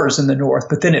wars in the North,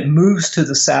 but then it moves to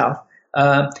the South,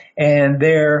 and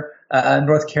there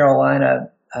North Carolina.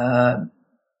 A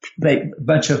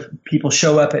bunch of people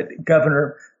show up at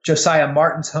Governor Josiah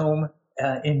Martin's home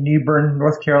in Newbern,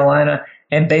 North Carolina,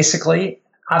 and basically,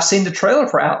 I've seen the trailer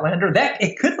for Outlander. That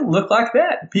it could have looked like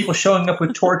that. People showing up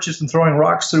with torches and throwing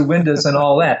rocks through windows and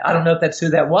all that. I don't know if that's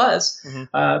who that was,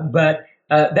 but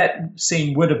that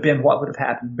scene would have been what would have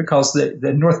happened because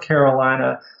the North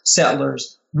Carolina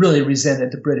settlers really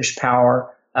resented the British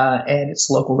power and its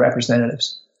local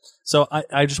representatives. So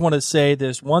I just want to say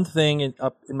there's one thing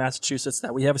up in Massachusetts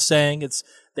that we have a saying. It's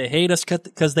they hate us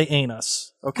because they ain't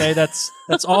us. Okay, that's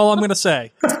all I'm going to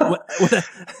say.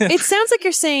 It sounds like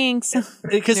you're saying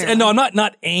Because no, I'm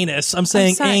not anus. I'm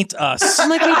saying ain't us. I'm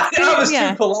like, That was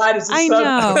too polite as a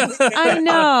I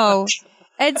know.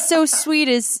 Ed's so sweet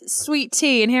as sweet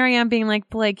tea, and here I am being like,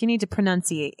 Blake, you need to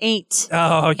pronunciate. Ain't.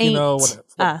 Oh, you ain't know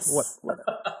us. What?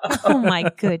 Oh my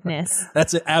goodness.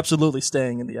 That's absolutely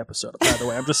staying in the episode. By the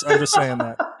way, I'm just saying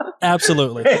that.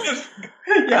 Absolutely.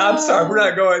 Yeah, I'm sorry, we're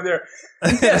not going there.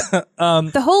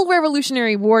 The whole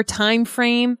Revolutionary War time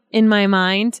frame in my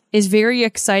mind is very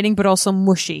exciting, but also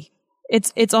mushy.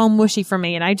 It's all mushy for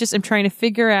me, and I'm trying to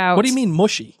figure out. What do you mean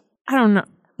mushy? I don't know.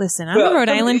 Listen, I'm a Rhode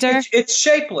Islander. It's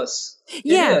shapeless.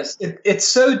 Yeah. It is. It's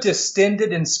so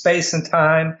distended in space and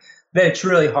time that it's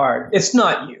really hard. It's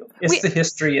not you. It's the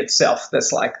history itself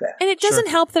that's like that. And it doesn't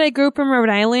help that I grew up in Rhode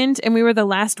Island and we were the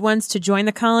last ones to join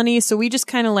the colony. So we just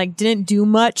kind of like didn't do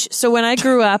much. So when I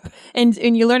grew up and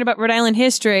you learn about Rhode Island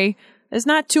history, there's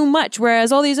not too much.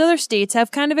 Whereas all these other states have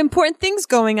kind of important things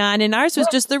going on. And ours was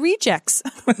just the rejects.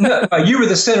 No, you were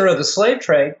the center of the slave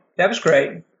trade. That was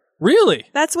great. Really?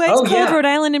 That's why it's called Rhode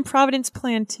Island and Providence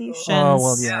Plantations. Oh,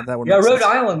 well, yeah, that would make Rhode sense.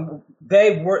 Island,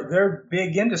 their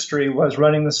big industry was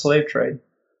running the slave trade.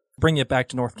 Bring it back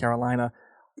to North Carolina.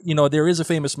 You know, there is a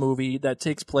famous movie that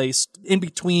takes place in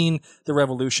between the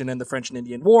Revolution and the French and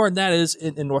Indian War, and that is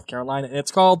in North Carolina, and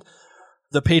it's called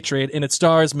The Patriot, and it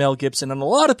stars Mel Gibson, and a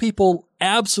lot of people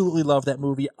absolutely love that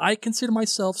movie. I consider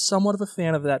myself somewhat of a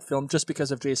fan of that film just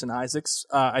because of Jason Isaacs.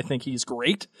 I think he's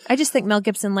great. I just think Mel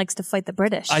Gibson likes to fight the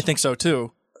British. I think so,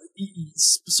 too.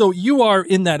 So you are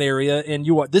in that area, and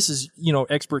this is,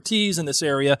 expertise in this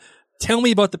area. Tell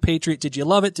me about The Patriot. Did you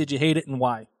love it? Did you hate it? And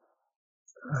why?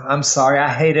 I'm sorry. I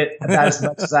hate it about as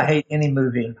much as I hate any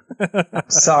movie. I'm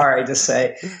sorry to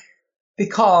say.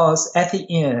 Because at the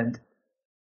end,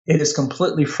 it is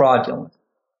completely fraudulent.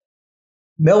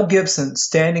 Mel Gibson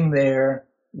standing there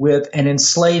with an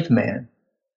enslaved man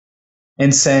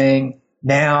and saying,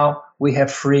 now we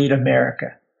have freed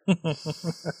America.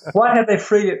 What have they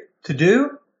freed it to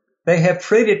do? They have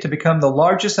freed it to become the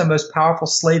largest and most powerful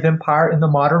slave empire in the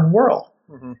modern world.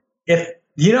 Mm-hmm. If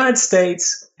the United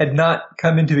States had not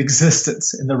come into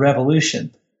existence in the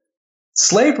Revolution,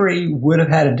 slavery would have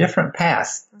had a different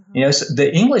path. Mm-hmm. So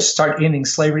the English started ending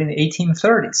slavery in the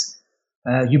 1830s.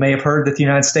 You may have heard that the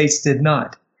United States did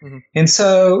not. Mm-hmm. And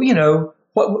so,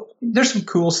 there's some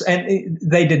cool, and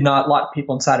they did not lock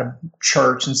people inside a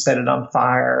church and set it on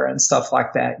fire and stuff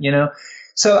like that,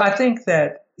 So I think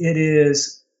that it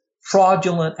is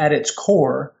fraudulent at its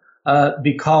core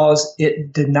because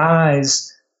it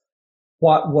denies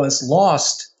what was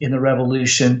lost in the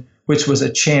Revolution, which was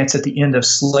a chance at the end of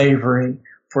slavery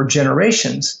for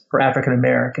generations for African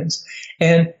Americans.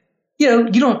 And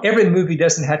every movie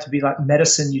doesn't have to be like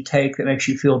medicine you take that makes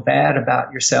you feel bad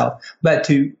about yourself, but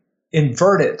to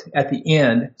invert it at the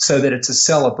end so that it's a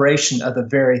celebration of the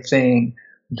very thing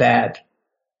that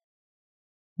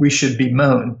we should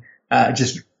bemoan, it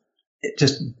just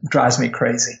drives me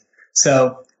crazy.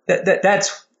 So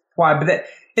that's why. But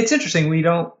it's interesting. We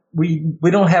don't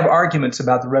have arguments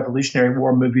about the Revolutionary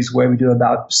War movies the way we do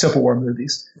about Civil War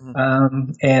movies.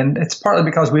 Mm-hmm. And it's partly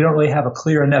because we don't really have a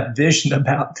clear enough vision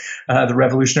about the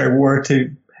Revolutionary War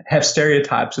to have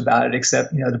stereotypes about it,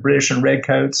 except, the British in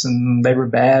redcoats and they were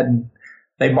bad and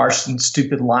they marched in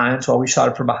stupid lines while we shot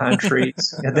it from behind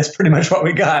trees. That's pretty much what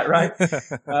we got, right?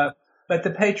 But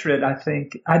The Patriot, I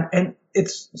think, and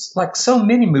it's like so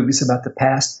many movies about the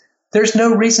past, there's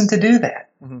no reason to do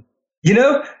that.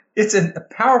 Mm-hmm. It's a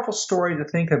powerful story to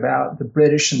think about the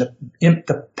British and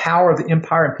the power of the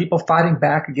empire and people fighting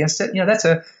back against it.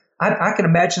 I can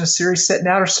imagine a series set in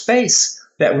outer space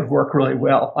that would work really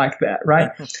well like that,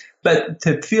 right? But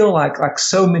to feel like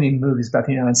so many movies about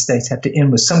the United States have to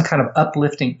end with some kind of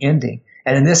uplifting ending,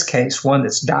 and in this case, one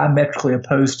that's diametrically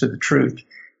opposed to the truth,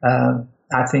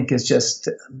 I think is just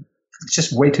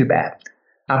way too bad.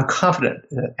 I'm confident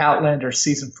that Outlander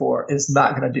season 4 is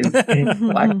not going to do anything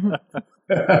like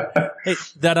that. Hey,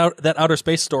 that outer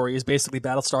space story is basically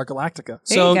Battlestar Galactica.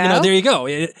 So there you go.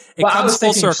 It comes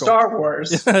full circle. Star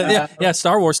Wars. Yeah,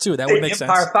 Star Wars too. That would make sense.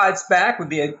 Empire Fights Back would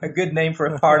be a good name for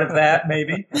a part of that,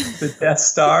 maybe the Death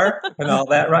Star and all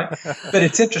that, right? But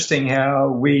it's interesting how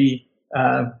we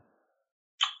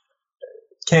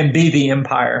can be the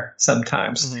empire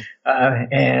sometimes,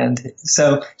 and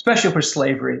so especially where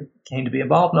slavery came to be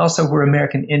involved, and also we're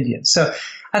American Indians. So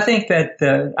I think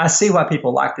that I see why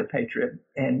people like The Patriot,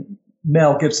 and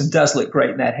Mel Gibson does look great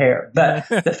in that hair. But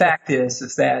the fact is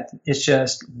that it's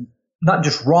just not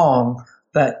just wrong,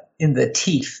 but in the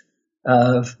teeth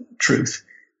of truth.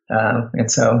 And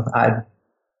so I'd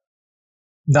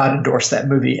not endorse that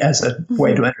movie as a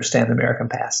way to understand the American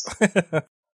past.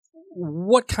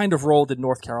 What kind of role did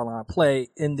North Carolina play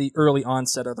in the early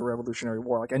onset of the Revolutionary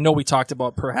War? Like, I know we talked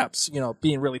about perhaps,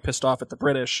 being really pissed off at the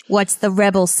British. What's the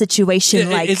rebel situation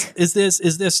like? Is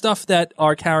there stuff that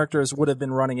our characters would have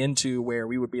been running into where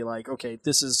we would be like, okay,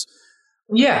 this is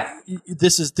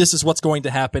what's going to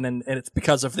happen, and it's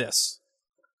because of this?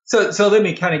 So let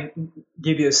me kind of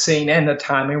give you a scene and the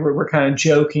timing. We're kind of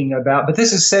joking about, but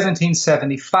this is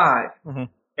 1775. Mm-hmm.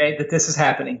 Okay, that this is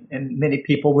happening, and many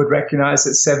people would recognize that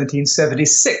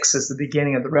 1776 is the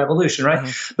beginning of the revolution, right?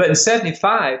 Mm-hmm. But in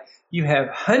 75, you have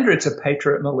hundreds of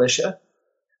Patriot militia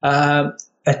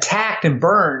attacked and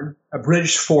burned a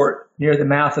British fort near the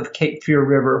mouth of Cape Fear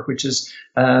River, which is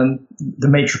the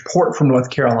major port from North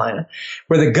Carolina,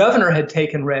 where the governor had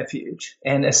taken refuge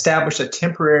and established a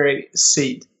temporary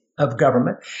seat of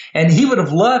government. And he would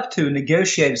have loved to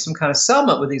negotiate some kind of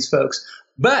settlement with these folks,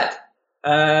 but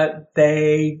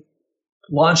they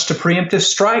launched a preemptive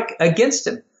strike against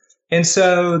him. And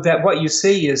so that what you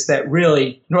see is that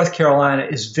really North Carolina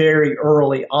is very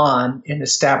early on in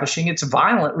establishing its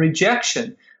violent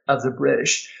rejection of the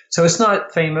British. So it's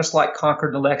not famous like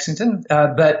Concord and Lexington,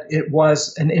 but it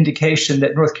was an indication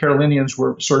that North Carolinians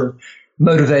were sort of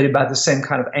motivated by the same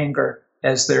kind of anger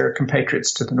as their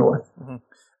compatriots to the north. Mm-hmm.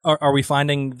 Are we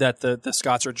finding that the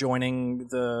Scots are joining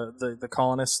the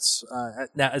colonists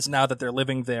now that they're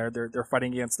living there? They're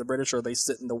fighting against the British, or are they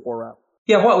sitting the war out?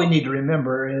 Yeah, what we need to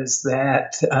remember is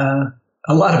that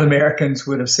a lot of Americans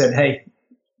would have said, "Hey,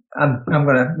 I'm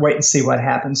going to wait and see what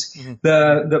happens.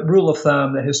 The rule of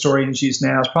thumb that historians use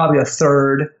now is probably a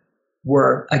third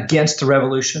were against the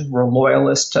revolution, were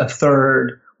loyalists, a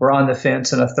third were on the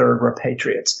fence, and a third were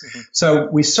patriots. So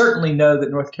we certainly know that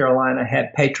North Carolina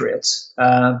had patriots,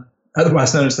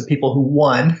 otherwise known as the people who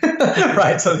won,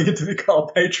 right? So they get to be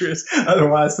called patriots.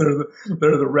 Otherwise, they're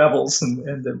the rebels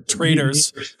and the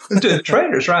Traitors. the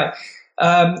traitors, right?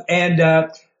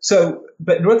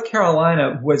 But North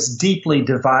Carolina was deeply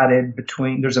divided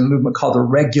between, there's a movement called the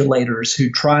Regulators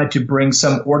who tried to bring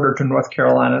some order to North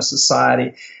Carolina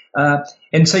society.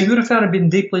 And so you would have found it been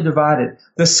deeply divided.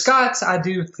 The Scots, I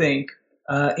do think,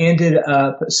 ended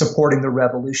up supporting the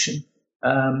revolution.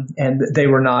 And they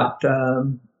were not,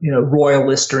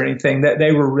 royalist or anything. That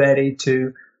they were ready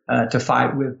to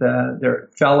fight with their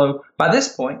fellow, by this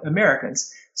point,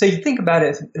 Americans. So you think about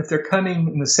it, if they're coming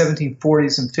in the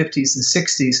 1740s and 50s and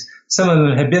 60s, some of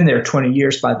them had been there 20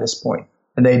 years by this point,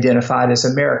 and they identified as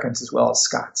Americans as well as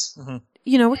Scots.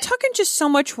 We're talking just so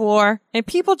much war and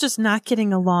people just not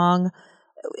getting along.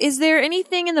 Is there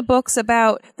anything in the books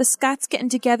about the Scots getting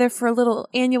together for little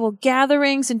annual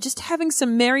gatherings and just having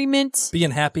some merriment?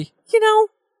 Being happy.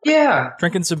 Yeah.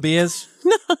 Drinking some beers.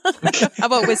 How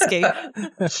about whiskey?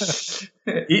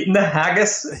 Eating the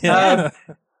haggis.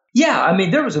 Yeah. I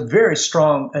mean, there was a very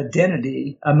strong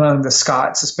identity among the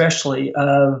Scots, especially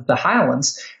of the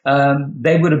Highlands.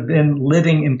 They would have been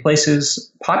living in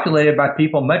places populated by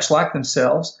people much like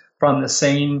themselves from the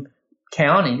same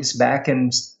counties back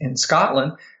in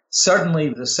Scotland, certainly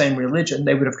the same religion.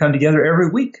 They would have come together every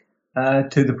week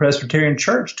to the Presbyterian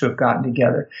Church to have gotten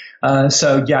together.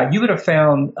 You would have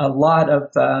found a lot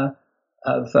of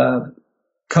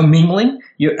commingling.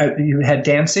 You had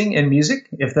dancing and music.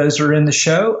 If those are in the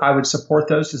show, I would support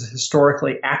those as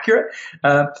historically accurate.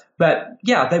 But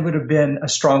they would have been a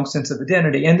strong sense of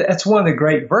identity. And that's one of the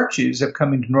great virtues of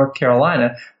coming to North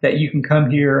Carolina, that you can come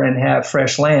here and have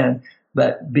fresh land,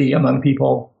 but be among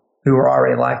people who are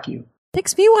already like you.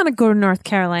 Makes me want to go to North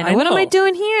Carolina. What am I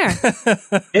doing here?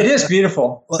 It is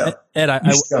beautiful. Well, Ed,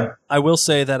 I will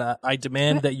say that I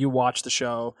demand that you watch the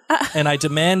show, and I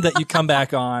demand that you come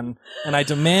back on, and I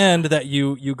demand that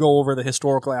you go over the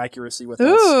historical accuracy with us.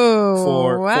 Ooh, wow.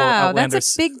 For Outlander,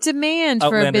 That's a big demand for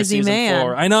Outlander a busy season man.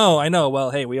 4. I know.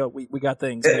 Well, hey, we got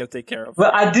things we got to take care of.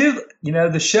 Well, I do,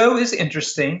 the show is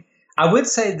interesting. I would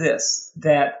say this,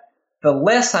 that the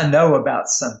less I know about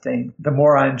something, the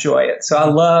more I enjoy it. So I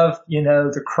love,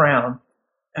 The Crown,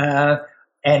 and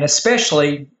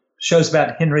especially shows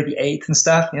about Henry VIII and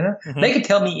stuff. They could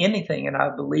tell me anything and I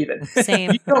would believe it.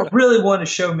 Same. You don't really want to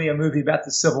show me a movie about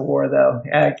the Civil War, though.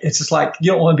 It's just like,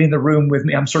 you don't want to be in the room with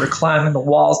me. I'm sort of climbing the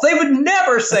walls. They would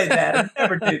never say that and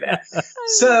never do that.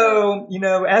 So,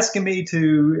 asking me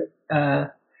to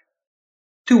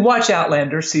watch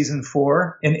Outlander season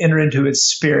 4 and enter into its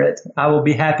spirit, I will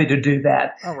be happy to do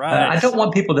that. All right. I don't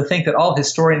want people to think that all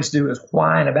historians do is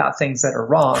whine about things that are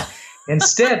wrong.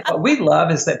 Instead, what we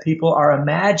love is that people are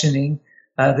imagining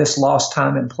this lost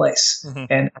time and place.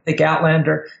 And I think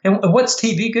Outlander, and what's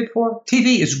TV good for?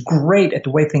 TV is great at the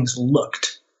way things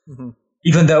looked.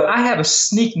 Even though I have a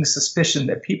sneaking suspicion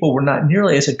that people were not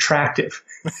nearly as attractive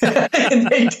in the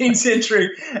 18th century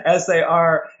as they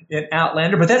are in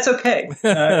Outlander, but that's okay.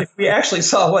 If we actually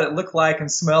saw what it looked like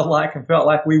and smelled like and felt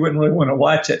like, we wouldn't really want to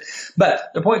watch it. But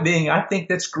the point being, I think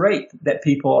that's great that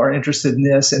people are interested in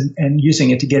this and using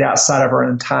it to get outside of our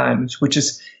own times, which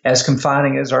is as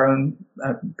confining as our own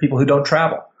people who don't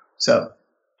travel. So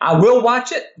I will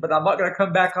watch it, but I'm not going to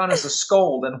come back on as a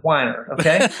scold and whiner,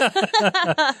 okay?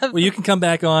 Well, you can come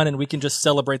back on and we can just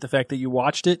celebrate the fact that you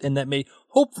watched it and that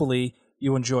hopefully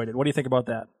you enjoyed it. What do you think about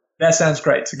that? That sounds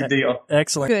great. It's a good deal.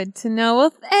 Excellent. Good to know.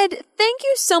 Well, Ed, thank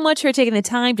you so much for taking the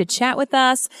time to chat with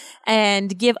us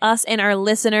and give us and our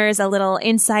listeners a little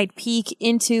inside peek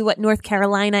into what North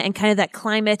Carolina and kind of that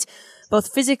climate,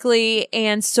 both physically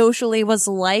and socially, was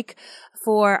like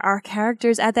for our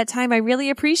characters at that time. I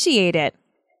really appreciate it.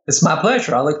 It's my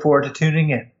pleasure. I look forward to tuning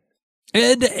in.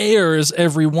 Ed Ayers,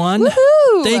 everyone.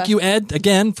 Woohoo! Thank you, Ed,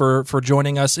 again for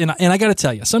joining us. And I got to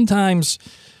tell you, sometimes,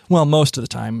 well, most of the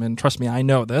time, and trust me, I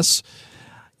know this,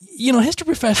 history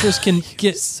professors can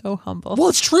get so humble. Well,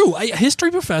 it's true. History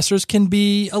professors can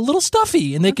be a little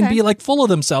stuffy, and they can be like full of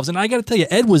themselves. And I got to tell you,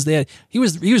 Ed was there. He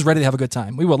was ready to have a good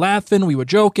time. We were laughing, we were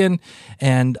joking,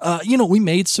 and we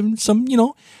made some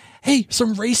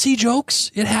some racy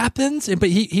jokes. It happens, but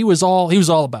he was all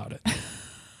about it.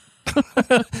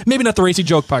 Maybe not the racy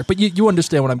joke part, but you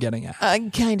understand what I'm getting at.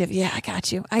 Kind of, yeah. I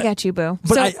got you, boo.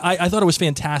 But I thought it was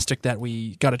fantastic that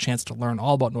we got a chance to learn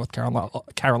all about North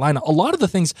Carolina. A lot of the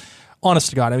things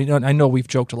honest to God, I mean, I know we've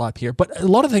joked a lot here, but a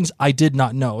lot of things I did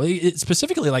not know.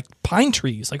 Specifically, like pine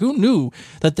trees. Like, who knew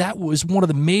that was one of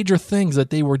the major things that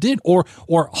they did? Or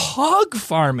hog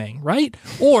farming, right?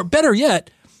 Or better yet,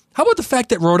 how about the fact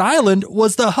that Rhode Island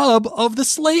was the hub of the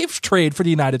slave trade for the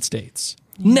United States?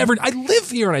 Never. I live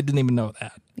here and I didn't even know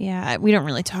that. Yeah, we don't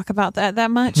really talk about that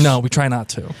much. No, we try not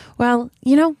to. Well,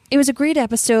 it was a great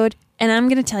episode. And I'm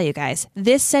going to tell you guys,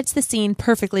 this sets the scene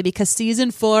perfectly because season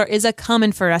 4 is a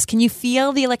coming for us. Can you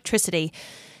feel the electricity?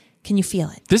 Can you feel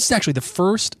it? This is actually the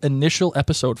first initial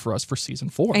episode for us for season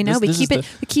 4. I know. We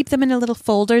keep them in little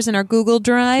folders in our Google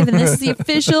Drive, and this is the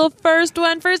official first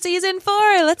one for season 4.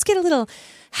 Let's get a little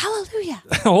hallelujah.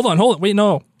 Hold on. Wait,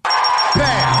 no. Bam!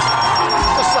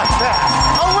 Just like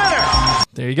that. A winner!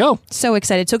 There you go. So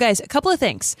excited. So, guys, a couple of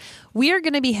things. We are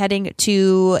going to be heading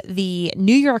to the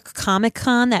New York Comic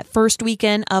Con that first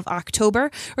weekend of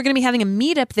October. We're going to be having a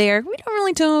meetup there. We don't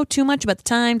really know too much about the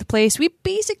time, the place. We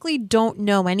basically don't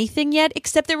know anything yet,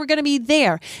 except that we're going to be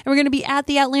there. And we're going to be at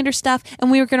the Outlander stuff, and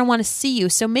we're going to want to see you.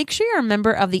 So make sure you're a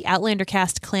member of the Outlander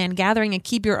Cast Clan Gathering and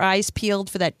keep your eyes peeled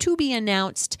for that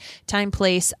to-be-announced time,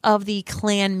 place of the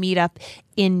Clan meetup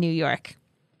in New York.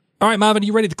 All right, Marvin,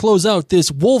 you ready to close out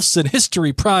this Wolfson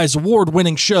History Prize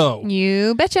award-winning show?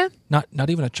 You betcha. Not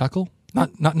even a chuckle?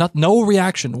 Not no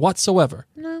reaction whatsoever.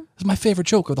 No. It's my favorite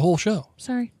joke of the whole show.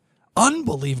 Sorry.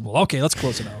 Unbelievable. Okay, let's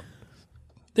close it out.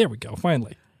 There we go,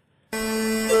 finally.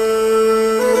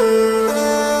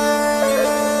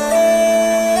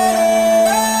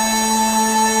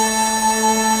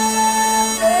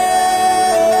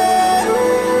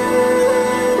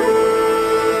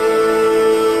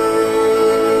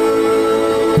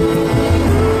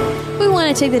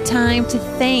 Take the time to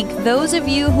thank those of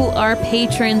you who are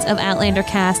patrons of Outlander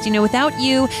Cast. Without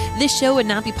you, this show would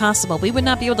not be possible. We would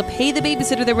not be able to pay the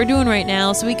babysitter that we're doing right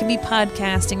now so we can be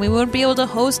podcasting. We wouldn't be able to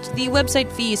host the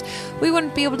website fees. We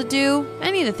wouldn't be able to do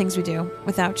any of the things we do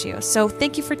without you. So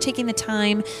thank you for taking the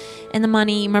time and the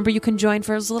money. Remember, you can join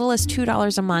for as little as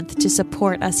 $2 a month to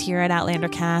support us here at Outlander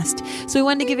Cast. So we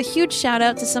wanted to give a huge shout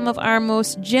out to some of our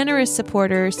most generous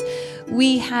supporters.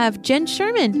 We have Jen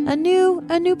Sherman, a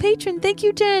new patron. Thank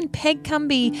you, Jen. Peg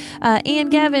Cumby, Ann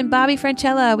Gavin, Bobby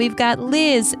Francella. We've got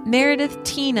Liz, Meredith,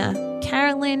 Tina,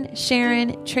 Carolyn,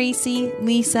 Sharon, Tracy,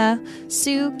 Lisa,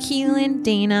 Sue, Keelan,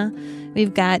 Dana.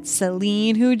 We've got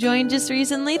Celine, who joined just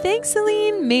recently. Thanks,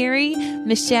 Celine. Mary,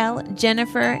 Michelle,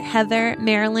 Jennifer, Heather,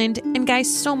 Maryland, and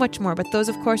guys, so much more. But those,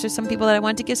 of course, are some people that I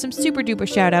want to give some super duper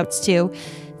shout outs to.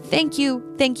 Thank you,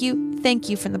 thank you, thank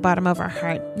you from the bottom of our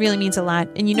heart. Really means a lot.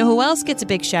 And you know who else gets a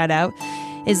big shout out?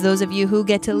 Is those of you who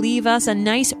get to leave us a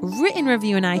nice written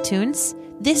review in iTunes.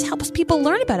 This helps people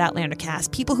learn about Outlander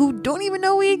Cast, people who don't even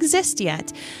know we exist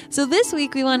yet. So this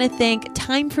week we want to thank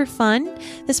Time for Fun.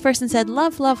 This person said,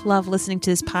 love listening to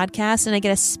this podcast, and I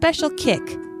get a special kick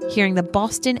hearing the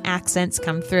Boston accents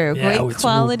come through. Yeah, great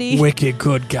quality. Wicked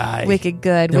good guy. Wicked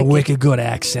good. They're wicked good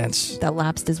accents. The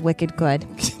lobster's wicked good.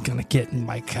 Gonna get in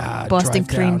my car. Boston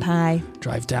cream pie.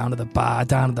 Drive down to the bar,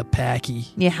 down to the Packy.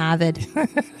 You have it.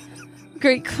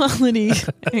 Great quality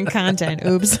and content.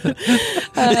 Oops.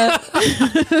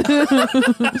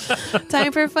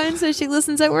 Time for Fun, so she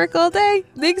listens at work all day.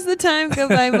 Makes the time go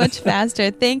by much faster.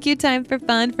 Thank you, Time for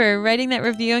Fun, for writing that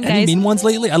review. And any guys, mean ones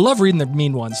lately? I love reading the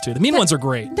mean ones, too. The mean ones are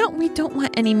great. No, we don't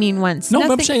want any mean ones. No,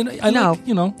 but I'm saying, no. Like,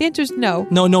 The answer is no.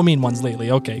 No mean ones lately.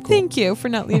 Okay, cool. Thank you for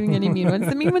not leaving any mean ones.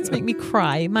 The mean ones make me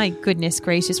cry. My goodness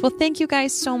gracious. Well, thank you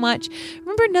guys so much.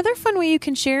 Remember, another fun way you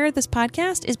can share this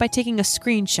podcast is by taking a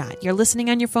screenshot. You're listening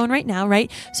on your phone right now,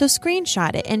 right? So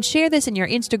screenshot it and share this in your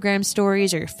Instagram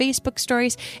stories or your Facebook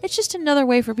stories. It's just another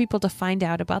way for people to find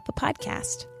out about the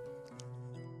podcast.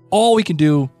 All we can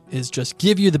do is just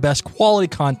give you the best quality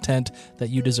content that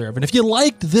you deserve. And if you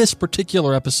liked this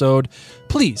particular episode,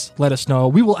 please let us know.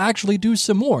 We will actually do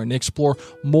some more and explore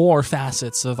more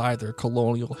facets of either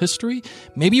colonial history.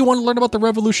 Maybe you want to learn about the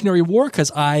Revolutionary War,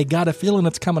 because I got a feeling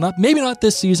it's coming up. Maybe not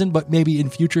this season, but maybe in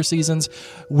future seasons.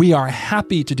 We are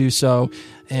happy to do so.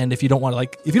 And if you don't want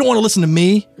to listen to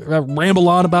me ramble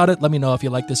on about it, let me know if you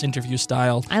like this interview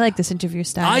style. I like this interview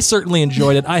style. I certainly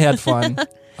enjoyed it. I had fun.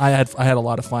 I had a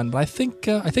lot of fun, but I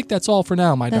think that's all for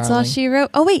now, my darling. That's all she wrote.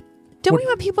 Oh wait, don't we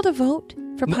want people to vote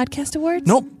for podcast awards?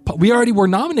 Nope, we already were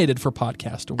nominated for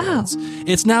podcast awards. Oh.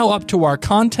 It's now up to our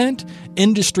content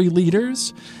industry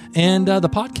leaders and the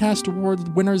podcast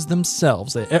award winners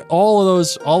themselves. All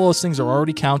of those things are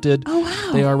already counted. Oh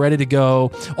wow, they are ready to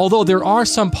go. Although there are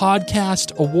some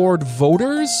podcast award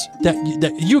voters that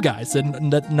you guys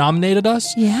that nominated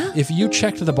us. Yeah. If you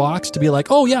checked the box to be like,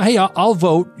 oh yeah, hey, I'll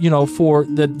vote, for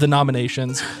the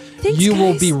nominations. Thanks, you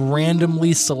will guys. be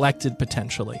randomly selected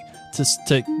potentially.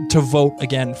 to vote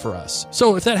again for us.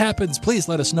 So if that happens, please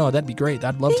let us know. That'd be great.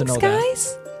 I'd love to know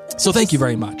guys. that. So thank you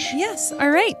very much. Yes. All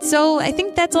right. So I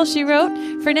think that's all she wrote.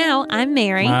 For now, I'm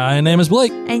Mary. My name is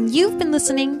Blake. And you've been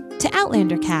listening to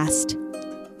Outlander Cast.